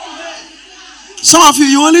 Some of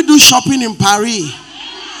you only do shopping in Paris.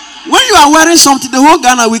 When you are wearing something, the whole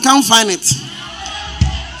Ghana, we can't find it.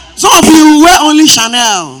 Some of you wear only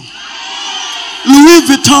Chanel, Louis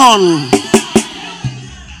Vuitton.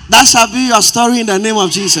 That shall be your story in the name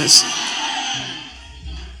of Jesus.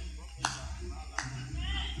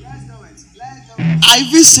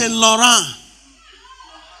 Ivy Saint Laurent.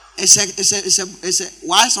 It's a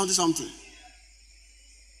why something.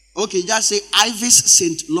 Okay, just say Ivy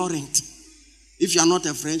Saint Laurent. If you are not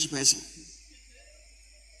a French person.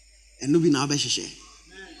 And nobody now be share.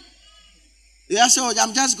 Yeah, so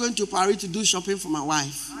I'm just going to Paris to do shopping for my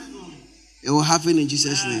wife. It will happen in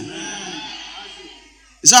Jesus' name.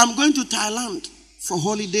 So I'm going to Thailand for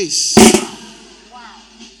holidays.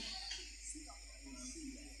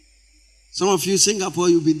 Some of you, Singapore,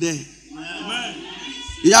 you'll be there.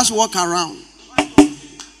 You just walk around.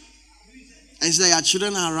 And say your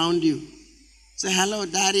children are around you. Say, hello,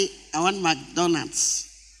 Daddy, I want McDonald's.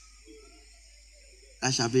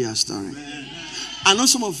 That shall be your story. I know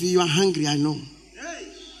some of you are hungry, I know.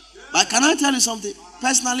 But can I tell you something?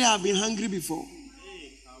 Personally, I've been hungry before.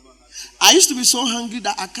 I used to be so hungry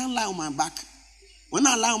that I can't lie on my back. When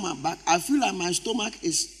I lie on my back, I feel like my stomach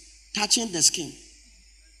is touching the skin.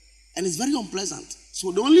 And it's very unpleasant.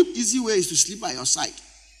 So the only easy way is to sleep by your side.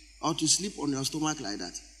 Or to sleep on your stomach like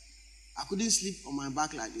that. I couldn't sleep on my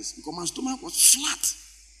back like this. Because my stomach was flat.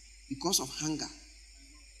 Because of hunger.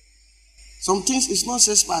 Some things, it's not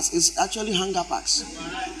 6 packs. It's actually hunger packs.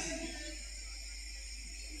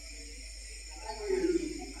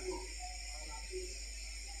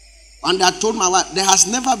 And I told my wife, there has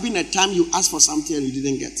never been a time you asked for something and you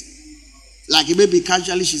didn't get. Like a baby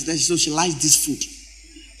casually, she's there, so she likes this food.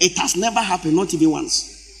 It has never happened, not even once.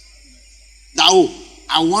 That, oh,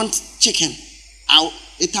 I want chicken.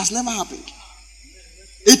 It has never happened.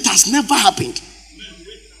 It has never happened.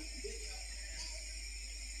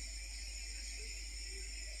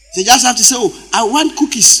 So you just have to say, oh, I want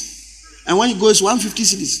cookies. And when you go, it's 150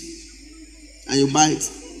 cedis. And you buy it.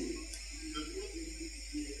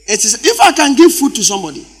 It is, if I can give food to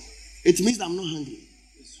somebody, it means I'm not hungry.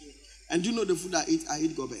 And do you know the food I eat? I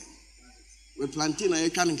eat gobe. With plantain, I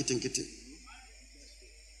can't get it.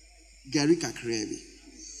 Gary kakrebi.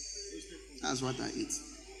 That's what I eat.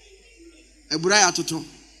 Ebraya tutum.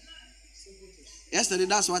 Yesterday,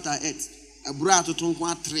 that's what I ate. Ebraya tutum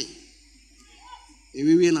kwa 3.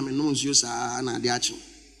 Ewiwe na me no nsuo saa na ade achi.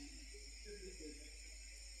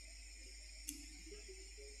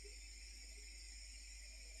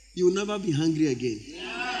 You will never be hungry again.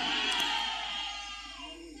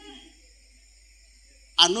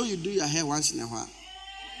 I know you do your hair once in a while.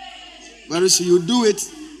 Whereas you do it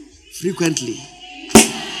frequently.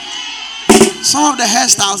 Some of the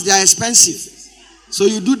hairstyles, they are expensive. So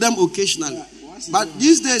you do them occasionally. But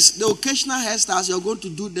these days, the occasional hairstyles, you're going to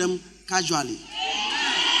do them casually.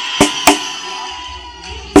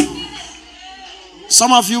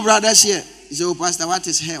 Some of you brothers here, you say, oh, Pastor, what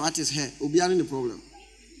is hair? What is hair? We'll be having the problem.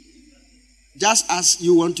 Just as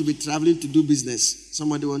you want to be traveling to do business,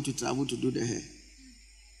 somebody want to travel to do the hair.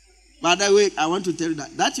 By the way, I want to tell you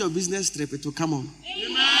that's your business trip. It will come on.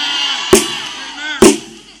 Amen.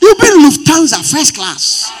 You've been Lufthansa first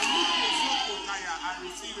class.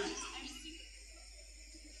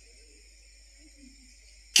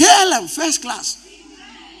 KLM first class.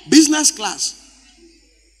 Business class.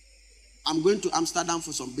 I'm going to Amsterdam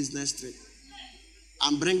for some business trip.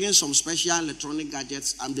 I'm bringing some special electronic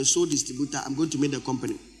gadgets. I'm the sole distributor. I'm going to make the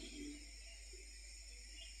company.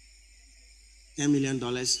 $10 million.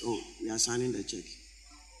 Oh, we are signing the check.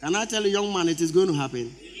 Can I tell you, young man, it is going to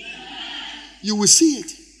happen? You will see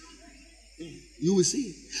it. You will see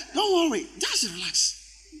it. Don't worry. Just relax.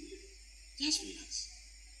 Just relax.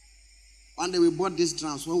 One day we bought these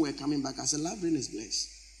drums. When we were coming back, I said, Lavrin is blessed.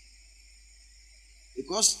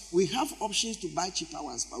 Because we have options to buy cheaper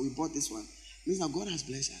ones, but we bought this one. It means that God has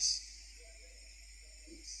blessed us.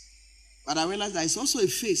 But I realized that it's also a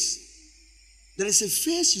phase. There is a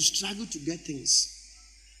phase you struggle to get things.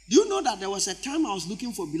 Do you know that there was a time I was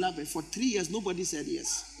looking for beloved? For 3 years, nobody said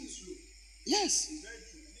yes. Yes.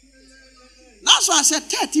 That's why I said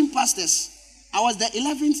 13 pastors. I was the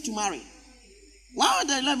 11th to marry. Why was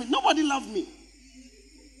the 11th? Nobody loved me.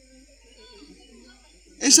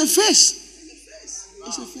 It's a phase.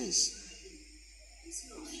 It's a phase.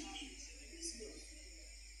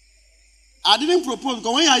 I didn't propose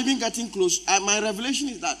because when you are even getting close, my revelation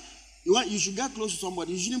is that you should get close to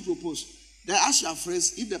somebody. You shouldn't propose. They ask your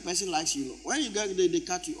friends if the person likes you. When you get there, they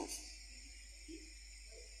cut you off.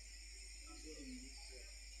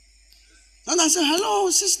 Then I said, hello,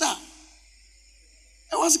 sister.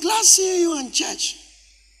 I was glad seeing you in church.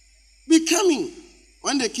 Be coming.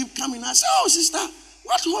 When they keep coming, I say, oh, sister,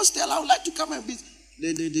 what hostel? I would like to come and visit.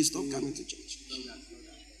 They stop coming to church.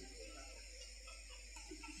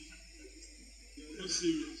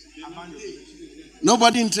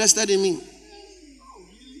 Nobody interested in me.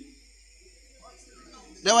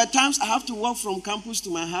 There were times I have to walk from campus to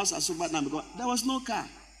my house at Sobatna because there was no car.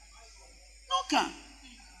 No car.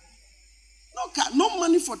 No car. No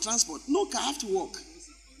money for transport. No car. I have to walk.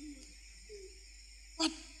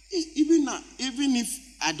 But even now, even if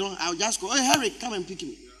I don't, I'll just go, hey, Harry, come and pick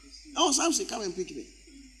me. Oh, Samson, come and pick me.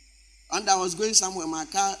 And I was going somewhere, my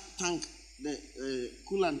car tank, the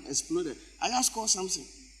coolant exploded. I just called Samson.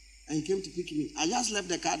 And he came to pick me. I just left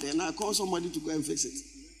the car there and I called somebody to go and fix it.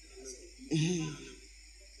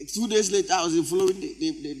 2 days later, I was in following.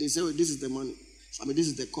 They said, well, this is the money. I mean, this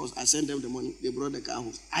is the cost. I sent them the money. They brought the car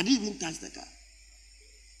home. I didn't even touch the car.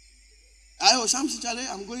 I was Samson Charlie,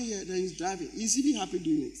 I'm going here. Then he's driving. He's even happy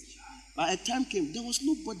doing it. But a time came, there was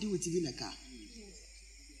nobody with even a car.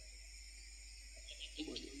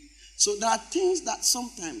 So there are things that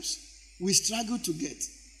sometimes we struggle to get.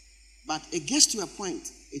 But it gets to a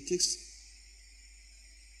point, it's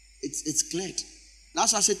cleared.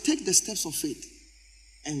 That's why I say take the steps of faith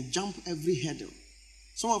and jump every hurdle.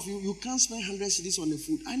 Some of you can't spend 100 cedis on the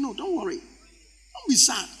food. I know, don't worry. Don't be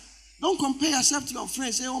sad. Don't compare yourself to your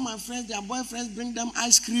friends. Say, oh, my friends, their boyfriends bring them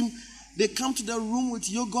ice cream. They come to the room with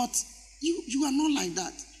yogurt. You are not like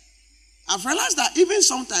that. I've realized that even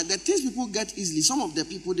sometimes the things people get easily, some of the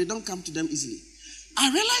people, they don't come to them easily. I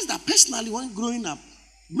realized that personally when growing up,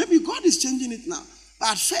 maybe God is changing it now.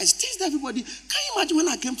 But at first, things that everybody, can you imagine when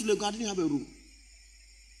I came to Lagos, I didn't have a room.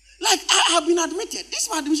 Like, I have been admitted. This is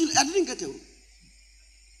my admission, I didn't get a room.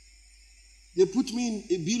 They put me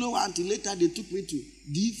in a below until later they took me to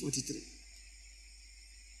D43.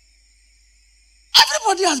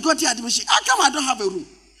 Everybody has got the admission. How come I don't have a room?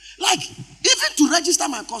 Like, even to register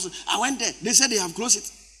my course, I went there. They said they have closed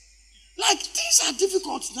it. Like things are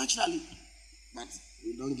difficult naturally, but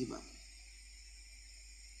we don't give up.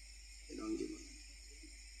 We don't give up.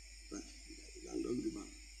 But don't give up.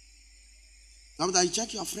 Sometimes you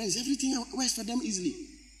check your friends, everything works for them easily.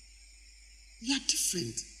 You are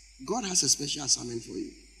different. God has a special assignment for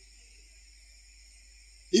you.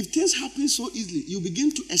 If things happen so easily, you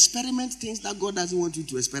begin to experiment things that God doesn't want you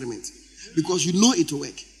to experiment because you know it will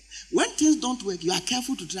work. When things don't work, you are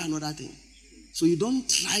careful to try another thing. So you don't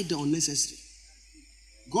try the unnecessary.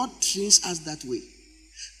 God trains us that way.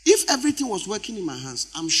 If everything was working in my hands,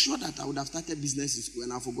 I'm sure that I would have started business in school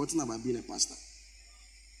and I've forgotten about being a pastor.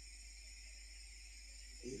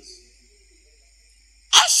 Yes.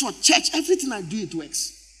 As for church, everything I do, it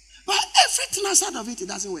works. But everything outside of it, it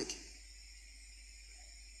doesn't work.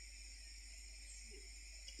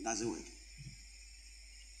 It doesn't work.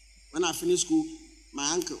 When I finished school,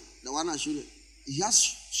 my uncle, the one I showed you, he has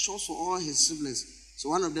shows for all his siblings. So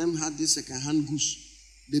one of them had this second-hand goose.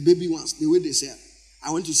 The baby ones, the way they sell.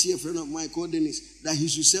 I went to see a friend of mine called Dennis that he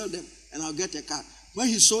should sell them and I'll get a car. When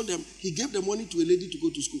he sold them, he gave the money to a lady to go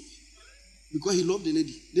to school because he loved the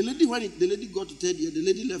lady. The lady, when the lady got to third year, the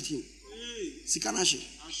lady left him. Sikanashi.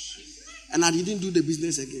 And I didn't do the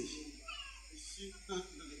business again.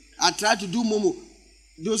 I tried to do Momo.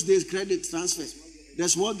 Those days, credit transfer. The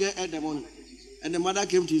small girl had the money. And the mother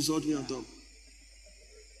came to insult me on top.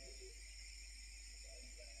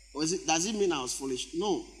 Does it mean I was foolish?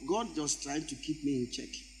 No. God just tried to keep me in check.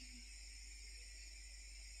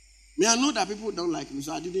 May I know that people don't like me,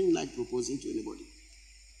 so I didn't like proposing to anybody.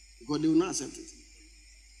 Because they will not accept it.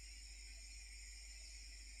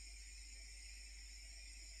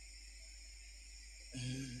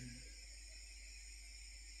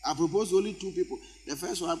 I proposed only 2 people. The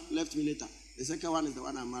first one left me later. The second one is the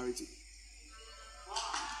one I'm married to.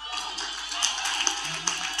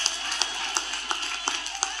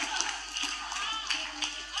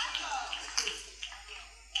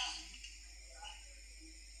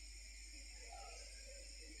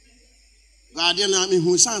 God, you know,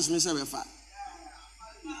 who sounds me say befa.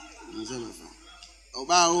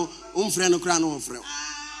 Oba friend no kra no friend.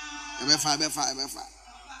 Befa.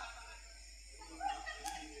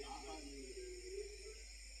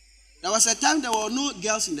 There was a time there were no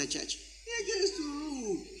girls in the church.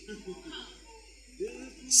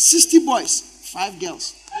 60 boys, 5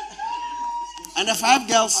 girls. And the 5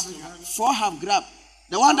 girls, 4 have grabbed.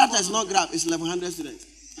 The one that has not grabbed is 1,100 students.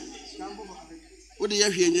 What do you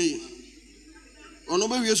hear? Or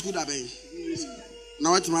nobody school that way.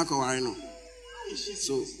 Now what I know.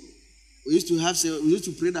 So we used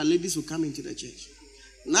to pray that ladies will come into the church.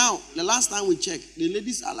 Now, the last time we checked, the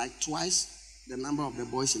ladies are like twice the number of the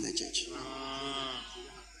boys in the church.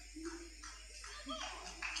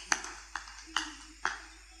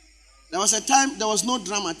 There was a time there was no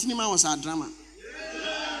drama. Tinima was our drama.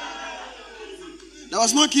 There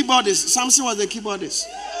was no keyboardist. Samson was the keyboardist.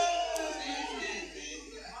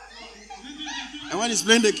 And when he's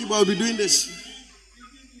playing the keyboard, he'll be doing this.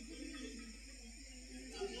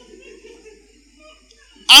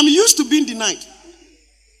 I'm used to being denied.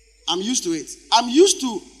 I'm used to it. I'm used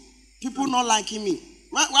to people not liking me.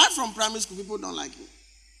 Why from primary school people don't like me?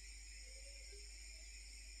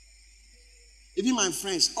 Even my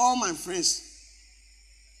friends, all my friends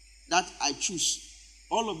that I choose,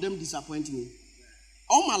 all of them disappoint me.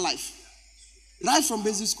 All my life. Right from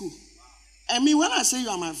basic school. I mean, when I say you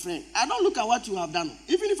are my friend, I don't look at what you have done.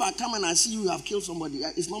 Even if I come and I see you have killed somebody,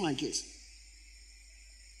 it's not my case.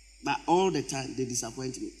 But all the time, they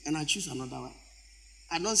disappoint me. And I choose another one.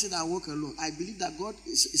 I don't say that I walk alone. I believe that God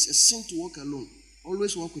is a sin to walk alone.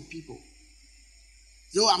 Always walk with people.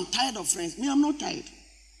 So I'm tired of friends. Me, I'm not tired.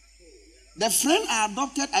 The friend I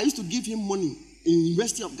adopted, I used to give him money in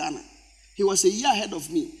University of Ghana. He was a year ahead of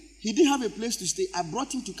me. He didn't have a place to stay. I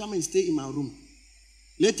brought him to come and stay in my room.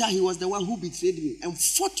 Later, he was the one who betrayed me and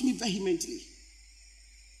fought me vehemently.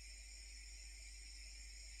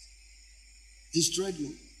 Destroyed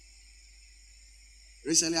me.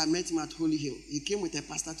 Recently, I met him at Holy Hill. He came with a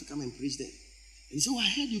pastor to come and preach there. And he said, I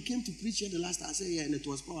heard you came to preach here the last time. I said, yeah, and it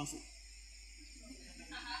was powerful.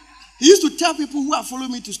 He used to tell people who are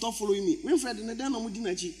following me to stop following me. Winfred,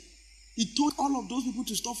 he told all of those people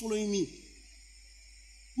to stop following me.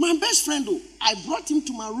 My best friend, though, I brought him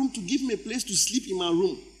to my room to give him a place to sleep in my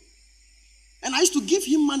room. And I used to give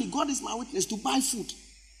him money, God is my witness, to buy food.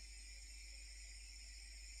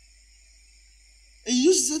 And he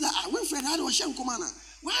used to say that, Winfred, how do I share Komana?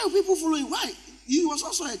 Why are people following? Why? He was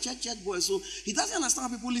also a church boy, so he doesn't understand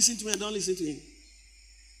how people listen to me and don't listen to him.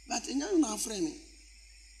 But you're not a friend.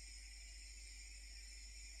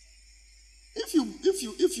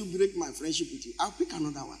 If you break my friendship with you, I'll pick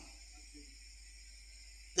another one.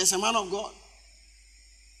 There's a man of God.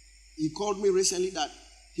 He called me recently that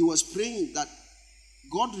he was praying that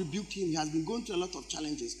God rebuked him. He has been going through a lot of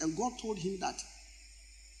challenges. And God told him that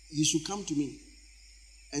he should come to me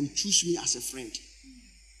and choose me as a friend.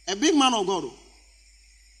 A big man of God.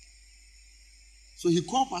 So he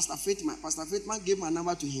called Pastor Faithman. Pastor Faithman gave my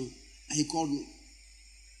number to him and he called me.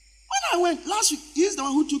 When I went last week, he's the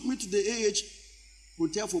one who took me to the AH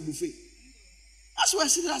hotel for buffet. That's why I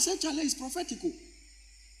said, Charlie, it's prophetical.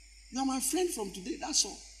 You are my friend from today, that's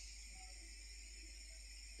all.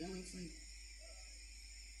 You are my friend.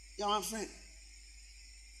 You are my friend.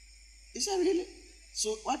 He said, really?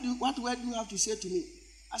 So what word do you have to say to me?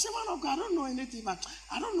 I said, man of God, I don't know anything, but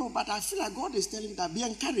I don't know, but I feel like God is telling me that be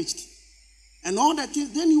encouraged. And all that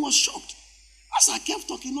things, then he was shocked. As I kept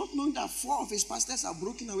talking, not knowing that 4 of his pastors are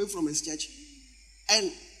broken away from his church. And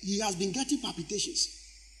he has been getting palpitations.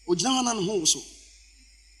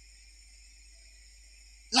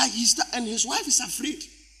 Like and his wife is afraid.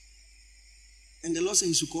 And the Lord said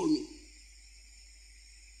he should call me.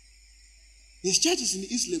 His church is in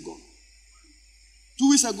East Legon. 2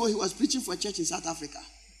 weeks ago, he was preaching for a church in South Africa.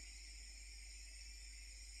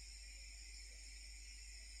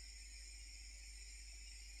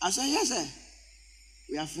 I said, yes, sir.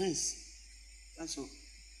 We are friends. That's all.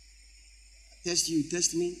 I test you,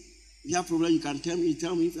 test me. If you have a problem, you can tell me.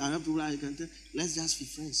 Tell me. If I have a problem, you can tell. Let's just be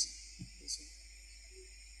friends.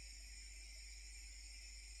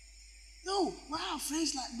 No, wow,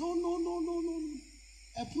 friends like, no.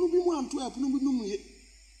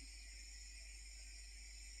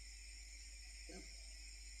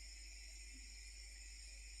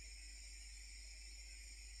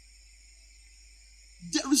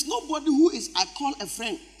 There is nobody who I call a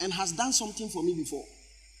friend and has done something for me before.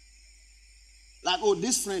 Like, oh,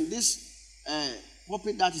 this friend, this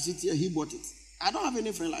puppet that is here, he bought it. I don't have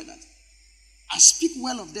any friend like that. I speak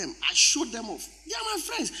well of them. I show them off. They are my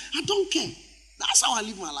friends. I don't care. That's how I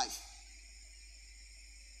live my life.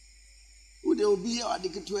 Who they will be here or they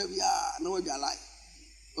get to have no way alive.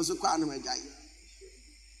 Also, quite no way.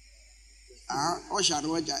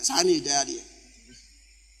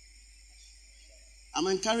 I'm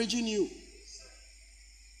encouraging you.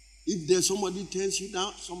 If there's somebody turns you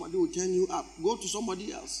down, somebody will turn you up. Go to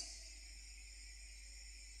somebody else.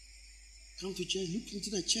 Come to church, look into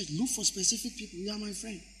the church, look for specific people. You are my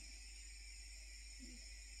friend.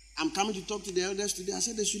 I'm coming to talk to the elders today. I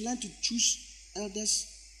said they should learn to choose elders,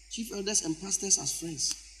 chief elders, and pastors as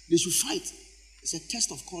friends. They should fight. It's a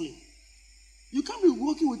test of calling. You can't be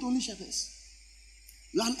working with only shepherds.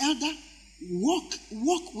 You are an elder.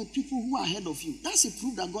 Walk with people who are ahead of you. That's a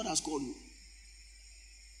proof that God has called you.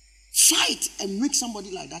 Fight and make somebody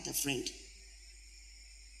like that a friend.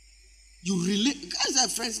 You relate. Guys are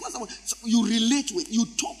friends. So you relate with. You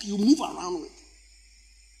talk. You move around with.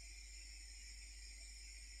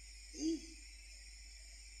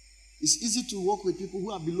 It's easy to work with people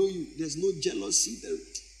who are below you. There's no jealousy there.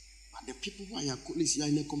 But the people who are your colleagues, you are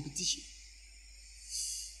in a competition.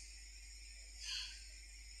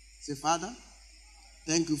 Say, Father,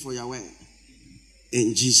 thank you for your word.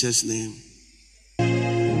 In Jesus' name.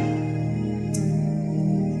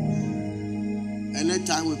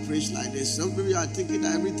 Anytime we preach like this, some people are thinking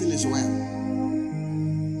that everything is well.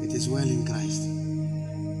 It is well in Christ.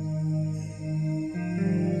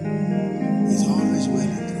 It's always well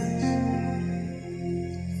in Christ.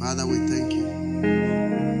 Father, we thank you.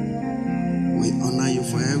 We honor you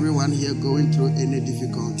for everyone here going through any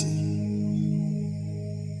difficulty.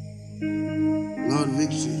 Lord,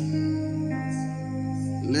 victory.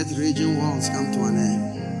 Let raging walls come to an end.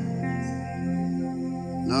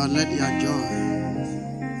 Lord, let your joy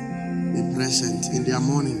be present in their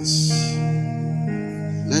mornings.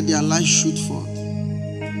 Let their light shoot forth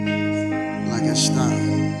like a star.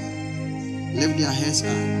 Lift their heads up.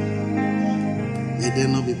 May they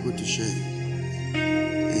not be put to shame.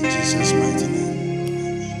 In Jesus' mighty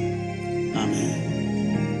name. Amen.